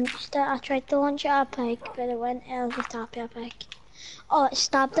 Launched it. I tried to launch it at a pig, but it went out of the top of a pig. Oh, it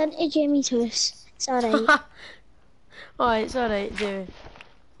stabbed into Jamie's house. It's alright. Oh, it's alright, Jamie.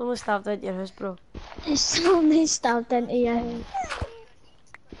 Only stabbed into your house, bro. It's only stabbed into your house.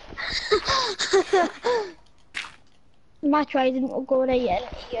 My trident will go right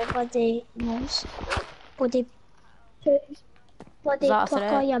into your bloody nose. Bloody pluck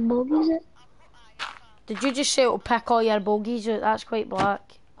all your bogies out. Did you just say it'll pick all your bogies out? That's quite black.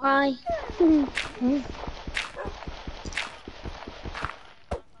 Aye.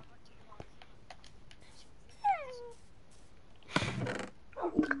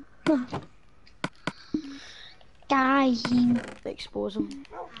 Dying. Expose them.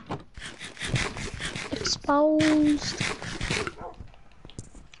 Exposed.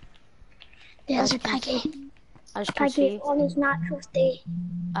 There's a piggy. As you can Piggy see, on his natural state.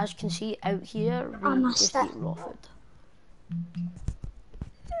 as you can see out here, I we must just eat raw food.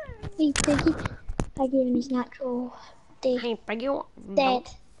 Hey, piggy. Piggy on his natural state. Hey, piggy, Dead.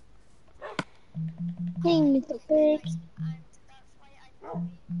 Hey, little pig.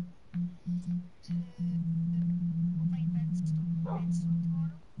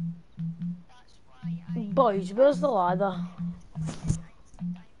 Boys, where's the ladder?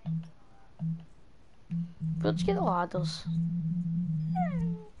 Let's get the ladders.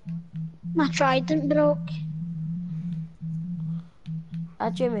 My trident broke.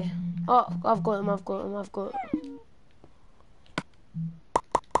 Jimmy. Oh, I've got him.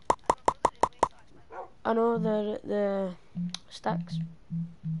 I know the sticks.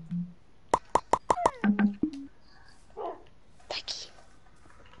 Piggy.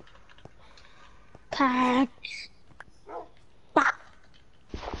 Pig. Bah.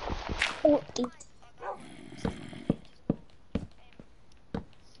 Oh, dude.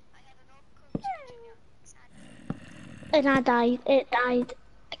 And I died. It died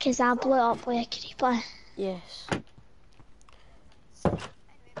because I blew up with a creeper. Yes.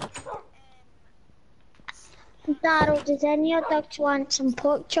 Daryl, does any of your dogs want some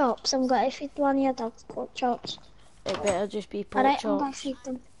pork chops? I'm going to feed one of your dogs pork chops. It better just be pork Alright, I'm going to chops. feed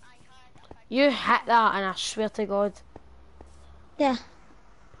them. You hit that and I swear to God. Yeah.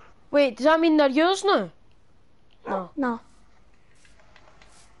 Wait, does that mean they're yours now? No. No.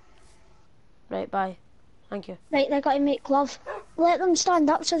 Right, bye. Thank you. Right, they got to make love. Let them stand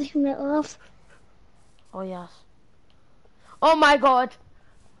up so they can make love. Oh, yes. Oh my God.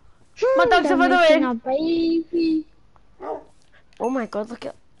 My dog's They're over the making way. a baby. Oh my God, look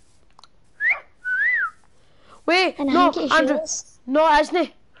at. Wait, And I no, think it's Andrew. yours. No, it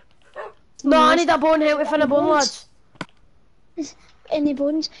isn't. No, I need a bone. Help me find a bone, lads. Any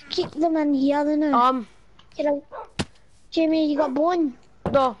bones? Keep them in here now. Get out. Jamie, you got bone?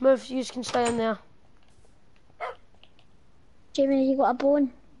 No, move. You can stay in there. Jamie, you got a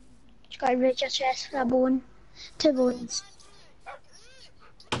bone? You got to raise your chest for a bone. 2 bones.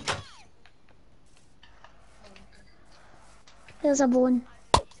 There's a bone.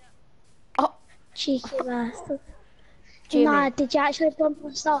 Oh, Cheeky bastard. Jamie. Nah, did you actually bump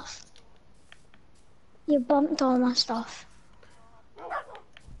my stuff? You bumped all my stuff.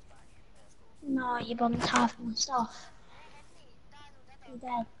 No, you bumped half my stuff. You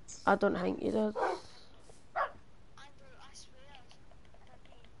did. I don't think you did.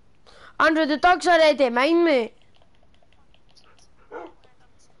 Andrew, the dog's already mine, mate.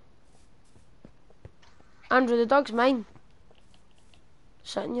 Andrew, the dog's mine.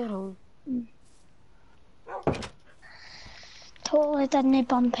 Sit in your home. Totally didn't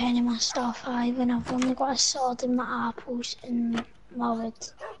bump any of my stuff when I've only got a sword and my apples and my wood.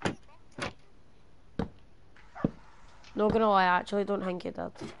 Not gonna lie, I actually don't think you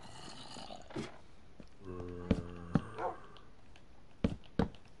did.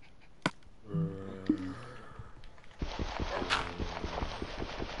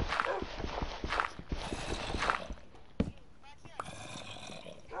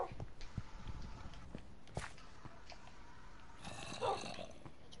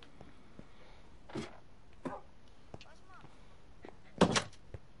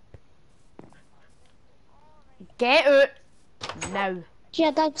 Get out now. Do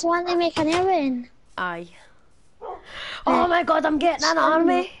your dogs want to make an airplane? Aye. Oh my God, I'm getting an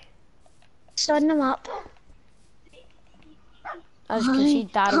army. Stun them up. As you can see,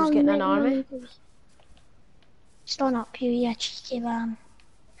 Daryl's getting an army. Stun up, you cheeky man.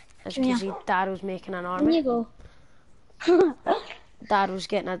 As you can see, Daryl's making an There army. you go. Daryl's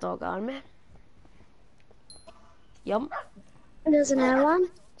getting a dog army. Yum. There's another one.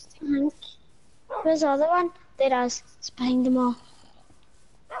 I think. Where's the other one? There is. It's behind them all.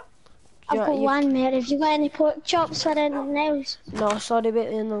 I've got one there. Have you got any pork chops or anything else? No, sorry about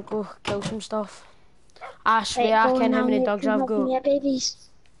then, I'll go kill some stuff. I swear Right, I go ken on, how I'll many make dogs them I've of got. me babies.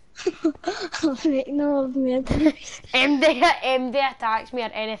 I'll make them of me babies. MD attacks me or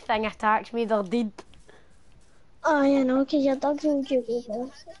anything attacks me, they're dead. Oh, you know, because your dogs will give you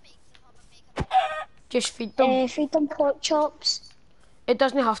both. Just feed them. Feed them pork chops. It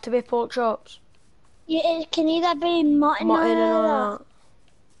doesn't have to be pork chops. It can either be mutton Mutton and or all that.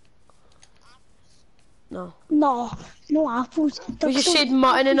 No. No, no apples. We just said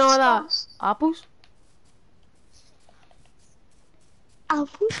mutton and all that. Apples?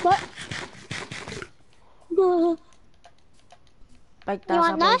 Apples? What? No. Big You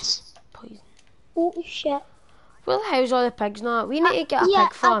want Dazamighty. this? Poison. Oh shit. Where the hell's all the pigs now? We need to get a Yeah,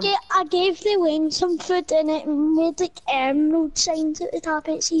 pig farm. I gave the Wayne some food and it made like emerald signs at the top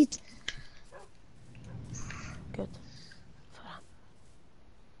of its head. Good.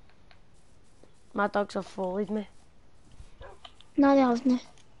 My dogs have followed me. No, they haven't.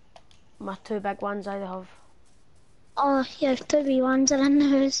 My 2 big ones I have. Oh, yeah, 2 wee ones are in the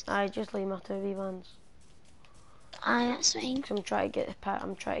house. I just leave my 2 wee ones. Aye, that's fine. Cause I'm trying to get a pig.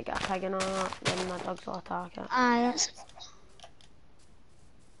 I'm trying to get a pig and all that. Then my dogs will attack it. Aye, that's.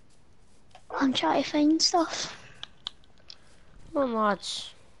 I'm trying to find stuff. Come on,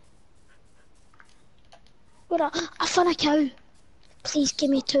 lads. What? I found a cow. Please give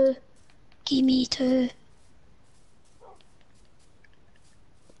me 2. Give me 2.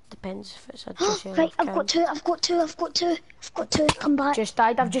 Depends if it's a juicy Right, enough I've cow. got 2. I've got 2. Come back.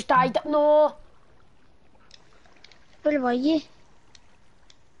 I've just died. No. Where were you?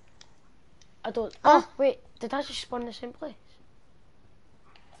 I don't. Huh? Oh wait, did I just spawn in the same place?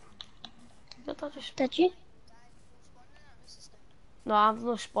 Did I just? Did you? No, I've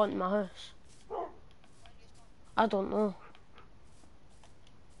not spawned in my house. I don't know.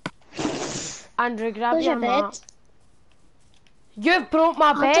 Andrew, grab Where's your your bed? map. You broke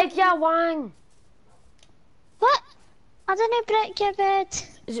my I bed, didn't- you wang. What? I didn't break your bed.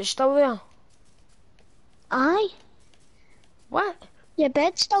 Is it still there? Aye. What? Your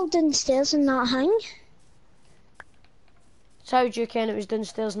bed's still downstairs in that hang. So how do you ken it was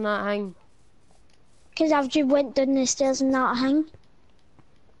downstairs in that hang? Because I've just went down the stairs in that hang.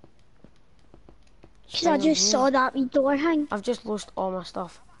 Because I just saw that wee door hang. I've just lost all my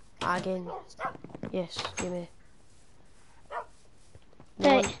stuff. Again. Yes, you may.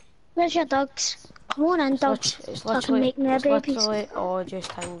 Right. Where's your dogs? Come on in, dogs. It's So I can make more it's babies. literally all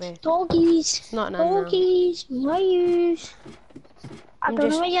just hang there. Doggies. It's not in there. Doggies. Mayous. I I'm don't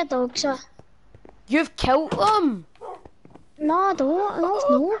just- know where your dogs are. You've killed them! No, I don't.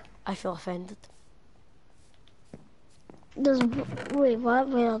 No. I feel offended. There's... Wait, what?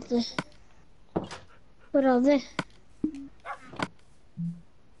 Where are they? Where are they?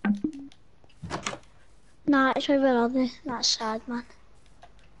 Nah, actually, where are they? That's sad, man.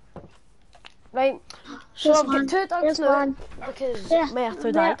 Right, so There's I've one. got two dogs There's now one. because There. my two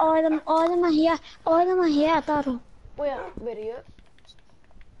There, died. all of them are here. All of them are here, Daryl. Where are you?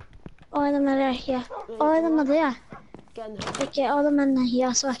 All of them are here. All of them are there. Get in here. Like, get all of them in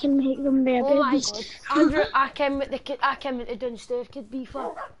here so I can make them their Oh my babies. god. Andrew, I came with the downstairs kid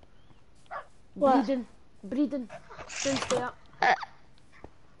before. What? Breeding. Downstairs.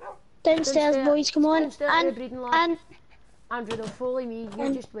 Downstairs, boys, come on. Downstairs, And, breeding lab. and, Andrew, they'll follow me. You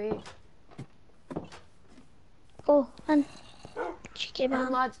And- just wait. go, and. Cheeky Come on,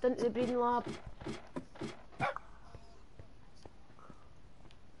 man. lads, down to the breeding lab.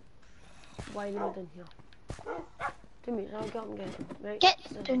 Why are you not in here? 2 minutes, I'll get up and get him. Right, Get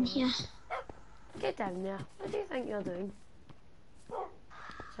there's down one. here. Get down there. What do you think you're doing?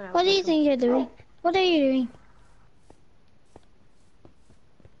 Sorry, I'll What do you get him. think you're doing? What are you doing?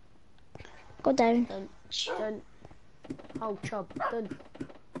 Go down. Done. Oh, chub. Done.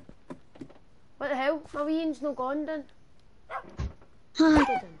 What the hell? My wee Ian's not gone, done. Get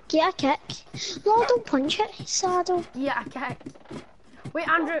done. Get a kick. No, don't punch it, Saddle. Yeah, I kick. Wait,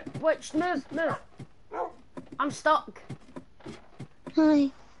 Andrew, watch, move. I'm stuck.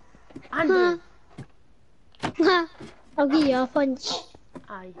 Hi. Andrew. I'll give you a punch.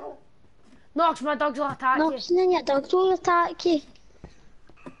 Aye. No, 'cause my dogs will attack No, you. then your dogs will attack you.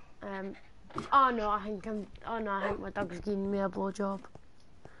 Oh no, I think my dog's giving me a blowjob.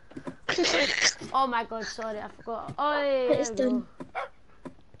 Oh my god, sorry, I forgot. Oh, yeah, It's there we done. go.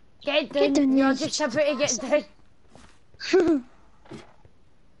 Get done. Get done, You're yeah. just about to get done.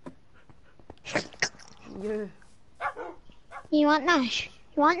 You. You want Nash?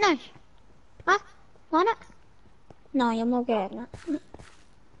 You want Nash? Huh? Want it? No, you're not getting it.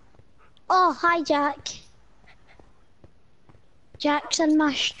 Oh, hi Jack. Jack's in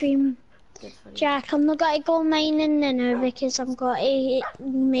my stream. Good for you. Jack, I'm not gonna go mining now because I'm gonna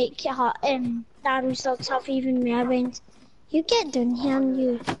make Daryl's dogs have even more wins. You get down here and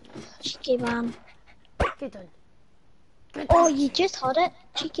you cheeky man. Get done. Get Oh, done. you just had it,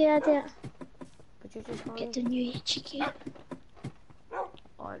 cheeky idiot. But you just Get down you cheeky.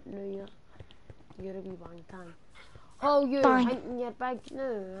 Oh no, you're a wee wang time. Oh, you're Bang. hunting your bag. No,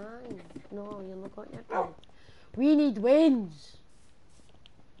 aye. No, you're not got your bag. We need wins.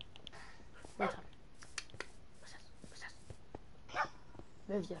 What's up? What's this?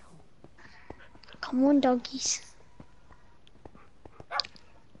 Move your home. Come on, doggies.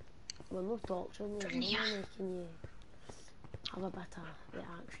 We're not torturing you. We're Yeah. only making you have a bit of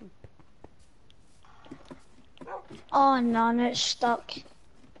reaction. Oh no, no, it's stuck.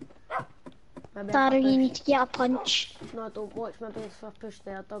 Maybe if I Daryl, you push- need to get a punch. No, don't watch. Maybe if I push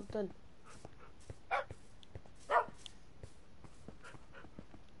there, dog done.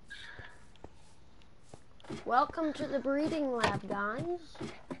 Welcome to the breeding lab, guys.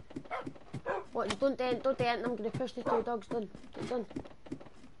 What? Don't dent. I'm gonna push the two dogs done. Get done.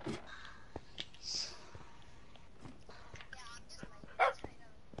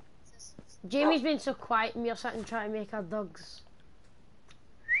 Jamie's been so quiet and we're sitting trying to make our dogs.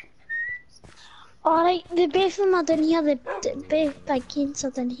 Alright, the both of them are down here, the both big kids are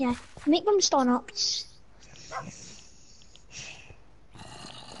down here. Make them stand up.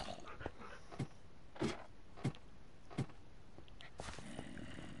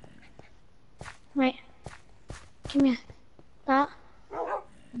 Right. Come here. That.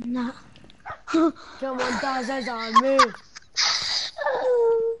 And that. Come on, Daz is on me.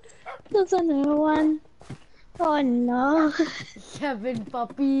 There's another one. Oh no. 7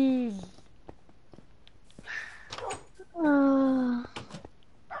 puppies. Oh.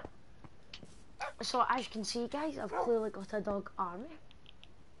 So as you can see, guys, I've clearly got a dog army.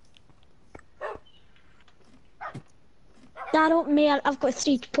 Daryl, me, I've got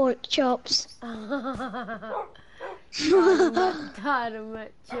 3 pork chops. Darren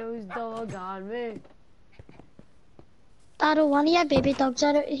Mitchell's dog army. Daryl, one of your baby dogs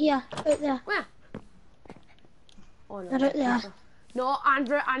are out here, out there. Where? Oh no, They're out there. creeper. No,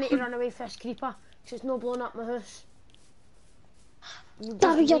 Andrew, I need to run away for this creeper. It's not blowing up my house.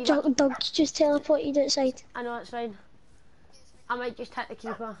 Daryl, your dog's just teleported outside. I know, it's fine. I might just hit the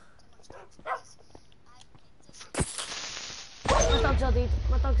creeper. My dogs are dead.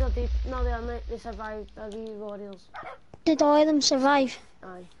 My dogs are dead. No, they aren't. They survived. They're wee warriors. Did all of them survive?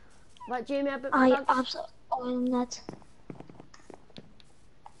 Aye. What, Jamie, about my dogs? Absolutely all of them did.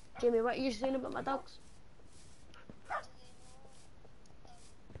 Jamie, what are you saying about my dogs?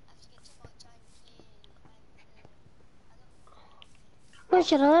 Where's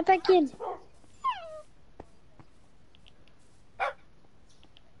your other big game?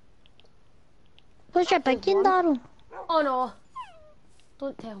 Where's your big game, Daryl? Oh no.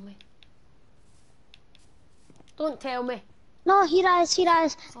 Don't tell me. Don't tell me. No, here it is, here it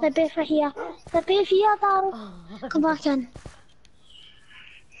is. They're both are here. They're both here, Daryl. Oh. Come back in.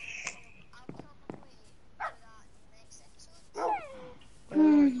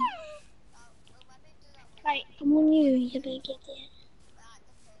 Right, come on you better get there.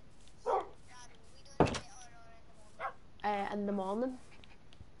 In the morning.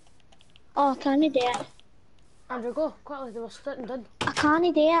 Oh, I can't do it. Andrew, go quickly. They were starting done. I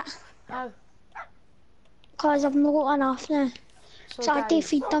can't do it. How? Because I've not got enough now. So I have to guys,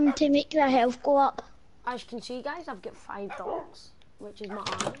 feed them to make their health go up. as you can see, guys, I've got 5 dogs, which is my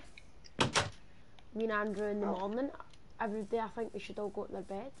army. Me and Andrew in the morning. Every day I think they should all go to their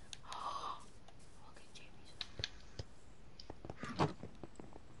bed. Look at Jamie's.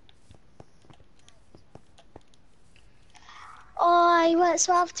 Oh,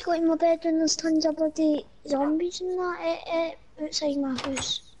 so I have to go to my bed when there's tons of bloody zombies and that outside my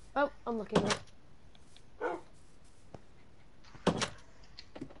house. Oh, I'm looking at it.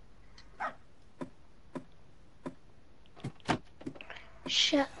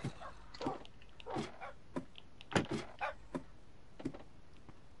 Shit.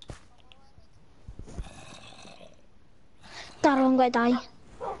 Daryl, I'm gonna die.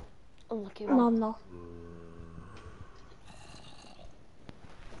 I'm looking No, I'm not.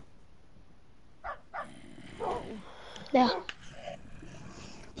 There.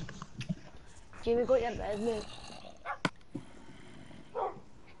 Jamie, go to your bed, mate.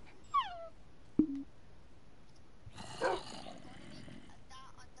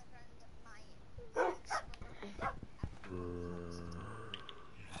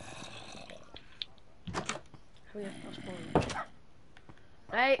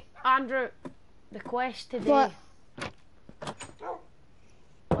 Right, Andrew, the quest today. What?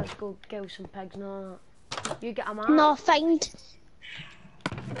 Let's go kill some pigs and all that. You get a map? No,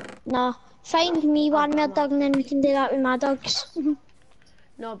 find me one more dog and then we can do that with my dogs.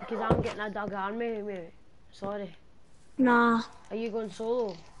 No, because I'm getting a dog army, mate. Sorry. Nah. Are you going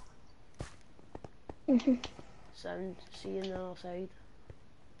solo? Mhm. Sound. See you on the other side.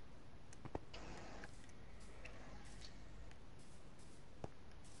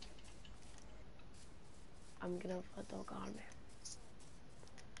 I'm gonna have a dog army.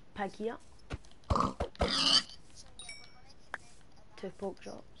 Pig here. 2 pork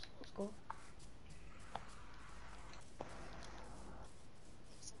chops. Let's go.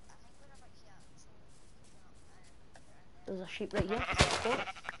 There's a sheep right here. Let's go.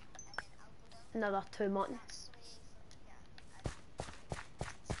 Another 2 mutton.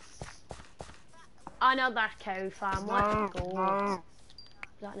 Another cow farm. Let's go.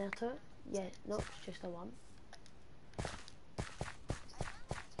 Is that another 2? Yeah, no, it's just a 1.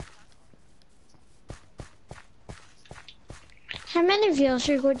 How many viewers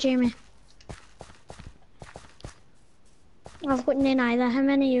you got, Jamie? I've got none either. How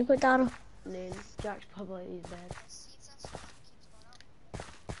many you got, Daryl? None. Jack's probably in bed.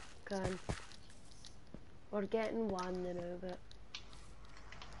 Okay. We're getting 1 now, but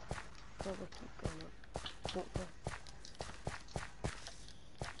probably keep going up. Hopefully.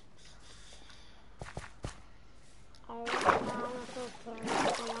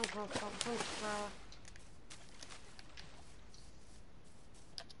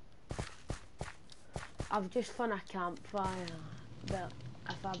 I've just found a campfire, but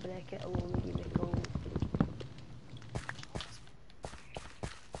I if I break it, it'll only give me gold.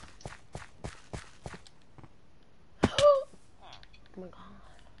 Oh my god.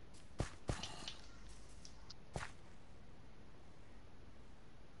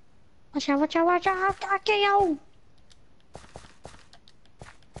 Watch out, KO!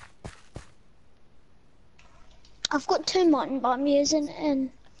 I've got 2 mutton, but I'm using it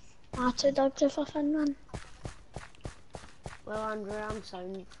in my 2 dogs if I find one. Well, Andrew, I'm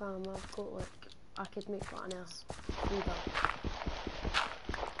sound farm. I've got like, I could make that now.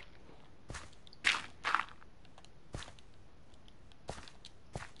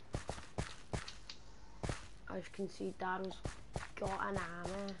 As you can see, Daryl's got an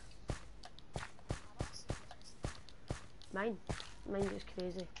armor. Mine is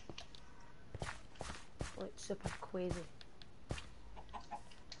crazy. Like super crazy.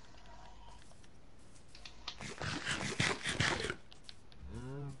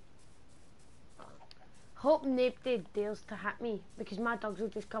 Hope nobody dares to hit me because my dogs will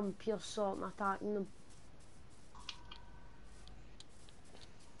just come pure salt and attacking them.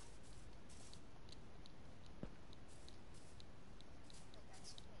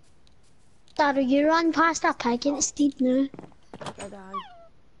 Daryl, you run past that pig and it's steep now. Good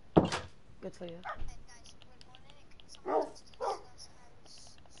eye. Good for you.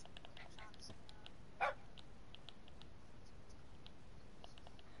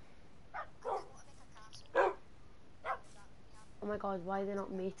 Oh my god, why are they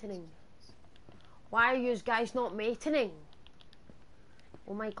not mating? Why are you guys not mating?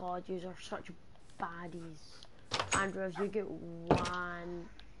 Oh my god, you are such baddies. Andrew, if you get 1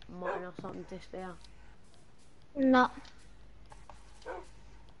 mutton or something to spare. No.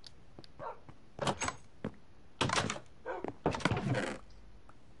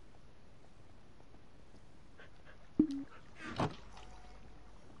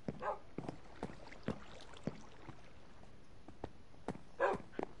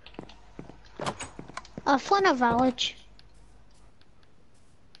 I've won a village.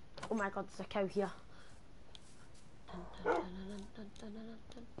 Oh my god, there's a cow here.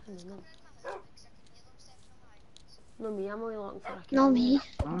 No me, I'm only looking for a cow. No me.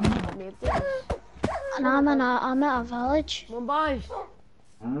 Maybe. And I'm at a village. Come on, boys.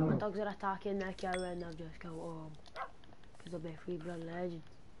 My dogs are attacking the cow and I've just got home. Because they'll be free blood legends.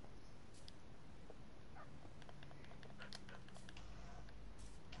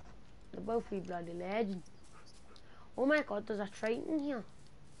 They're both free bloody legends. Oh my god, there's a triton here.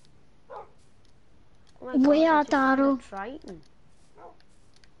 Oh my god, Where, Daryl? Triton.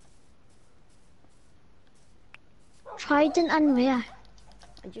 Trident and where?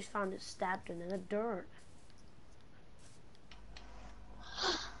 I just found it stabbed in the dirt.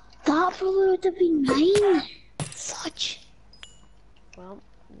 That probably would have been mine. Fudge. Well,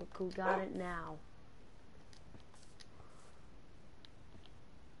 we could got it now.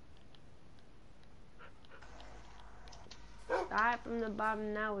 Start from the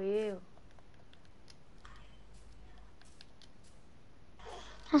bottom now, you.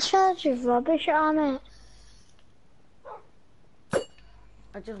 That's such rubbish on it.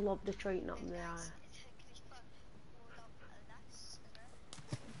 I just love the triton up there.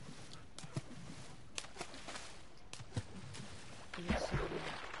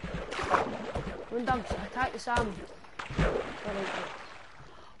 Run down, attack the Sam.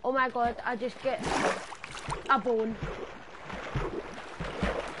 Oh my god, I just get a bone.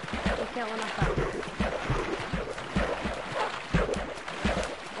 Just killing a cow.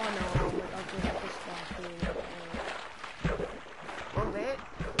 Oh no, oh my god, just starting. One bit.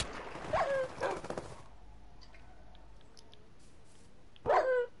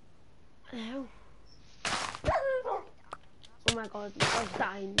 Ow. Oh my god, I was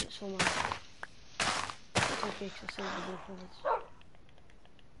dying so much. It's okay, because I saved the both of us.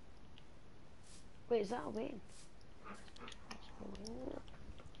 Wait, is that a win?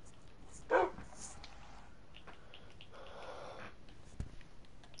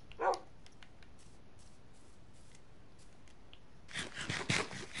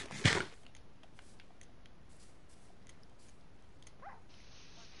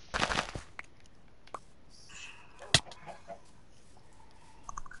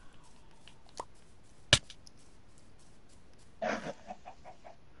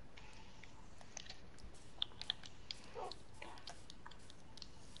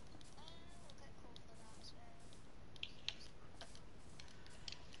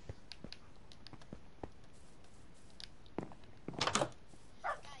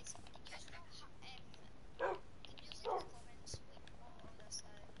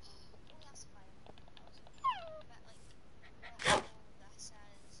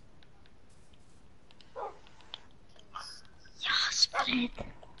 dead.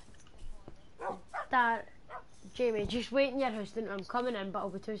 That, Jamie, just wait in your house, then I'm coming in, but I'll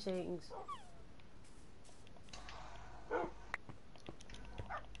be 2 seconds.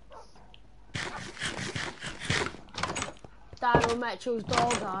 Daryl Mitchell's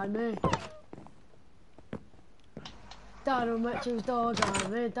dog on me. Daryl Mitchell's dog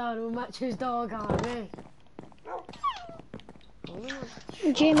on me. Daryl Mitchell's dog on me.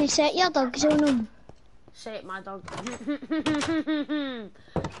 Jamie, set your dogs on him. Set my dog.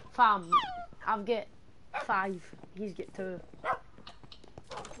 Fam, I've got 5. He's got 2.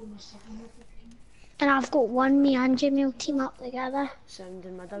 And I've got 1. Me and Jamie will team up together.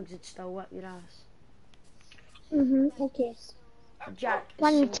 Sounding my dogs would still whip your ass. Okay. Jack.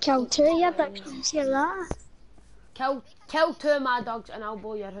 I need to kill 2 of your dogs. Can you see that? Kill 2 of my dogs and I'll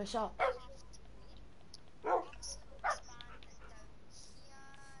blow your house up.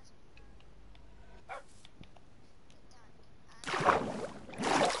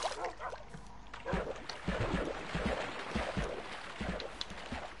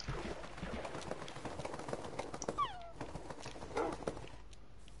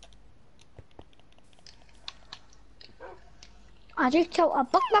 I just killed a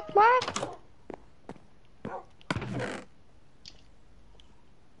buck.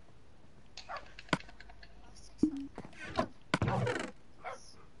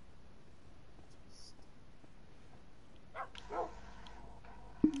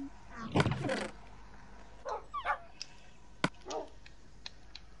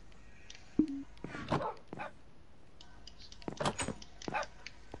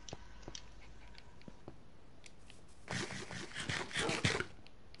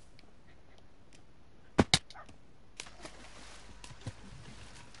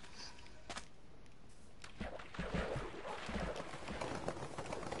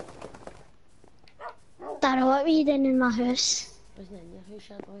 Dad, what were you doing in my house? Wasn't in your house,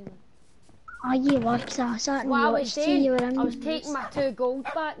 that boy. Oh, you were, 'cause I sat and What I was watched you. saying, You were in I was my taking house. my 2 gold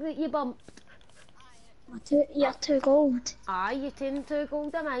back that you bumped. You're 2 gold. Aye, you taking 2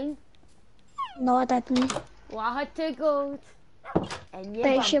 gold of mine. No, I didn't. Well, I had 2 gold. And you But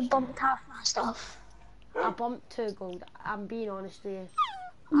you bumped. should bumped half my stuff. I bumped 2 gold. I'm being honest with you.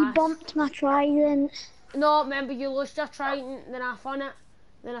 You bumped my trident. No, remember you lost your trident, then I found it,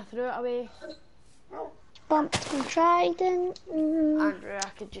 then I threw it away. Bumped my trident. Andrew,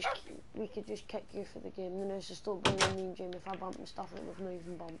 we could just kick you for the game. Then it's just stop bringing me and Jamie if I bump and stuff that we've not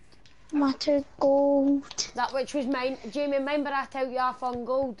even bumped. My 2 gold. That which was mine. Jamie, remember I tell you I found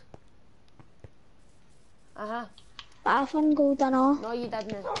gold? But I found gold and all. No, you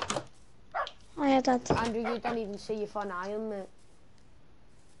didn't. I did. Andrew, you didn't even say you found iron, mate.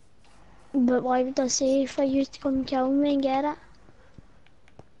 But why would I say for you to come kill me and get it?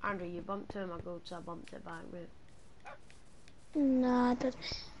 Andrew, you bumped 2 of my gold, so I bumped it back, mate. No, I didn't.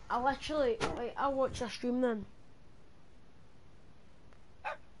 I literally, like, I'll watch your stream then.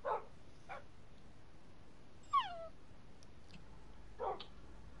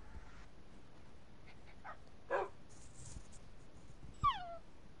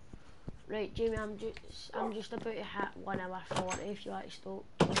 Right, Jamie, I'm just about to hit 1 hour 40 if you like to stop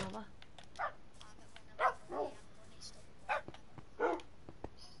whenever.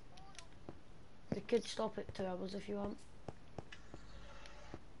 We could stop at 2 hours if you want.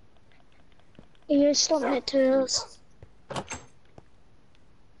 You're stopping at 2 hours.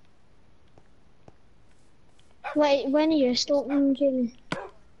 Wait, when are you stopping, Jamie?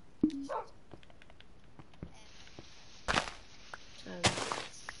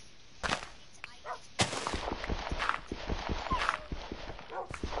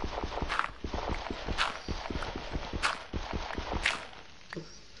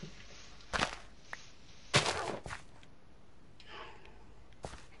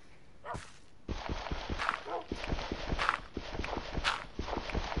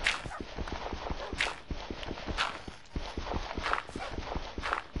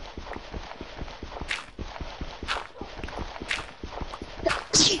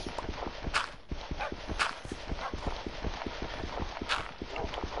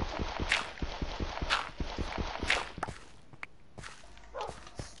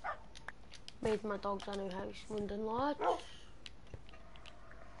 Made my dogs a new house, London Lodge.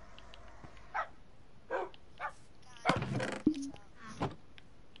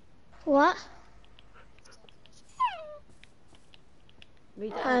 What?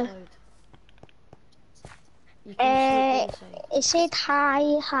 Read it out loud. You can sleep inside. It said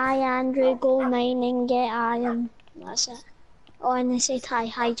hi Andrew, go mine and get iron. That's it. Oh, and it said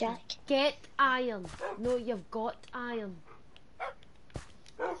hi Jack. Get iron. No, you've got iron.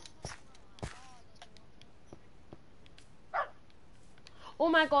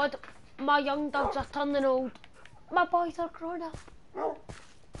 my god, my young dogs are turning old. My boys are growing up.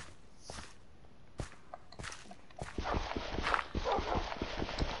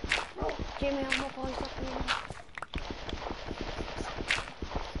 Jamie, my boys are growing up.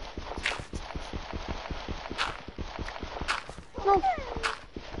 No.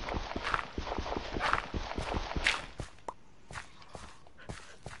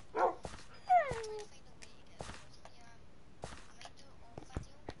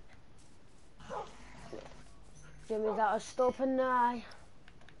 Jamie, that is stopping now.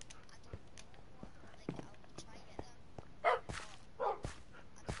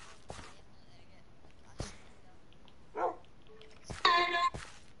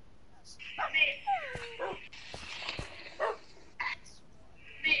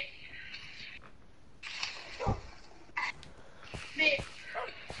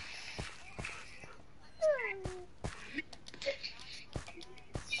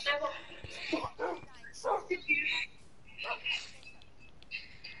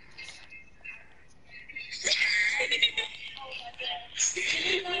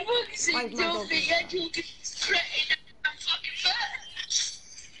 Why's my dog?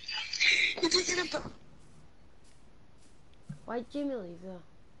 Why'd Jamie leave there?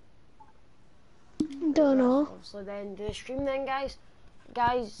 Don't know. Obviously the end of the stream then, guys.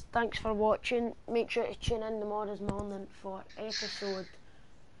 Guys, thanks for watching. Make sure to tune in tomorrow's morning for episode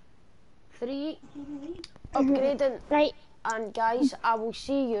 3. Upgrading. Right. And guys, I will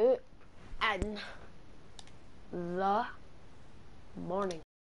see you in the morning.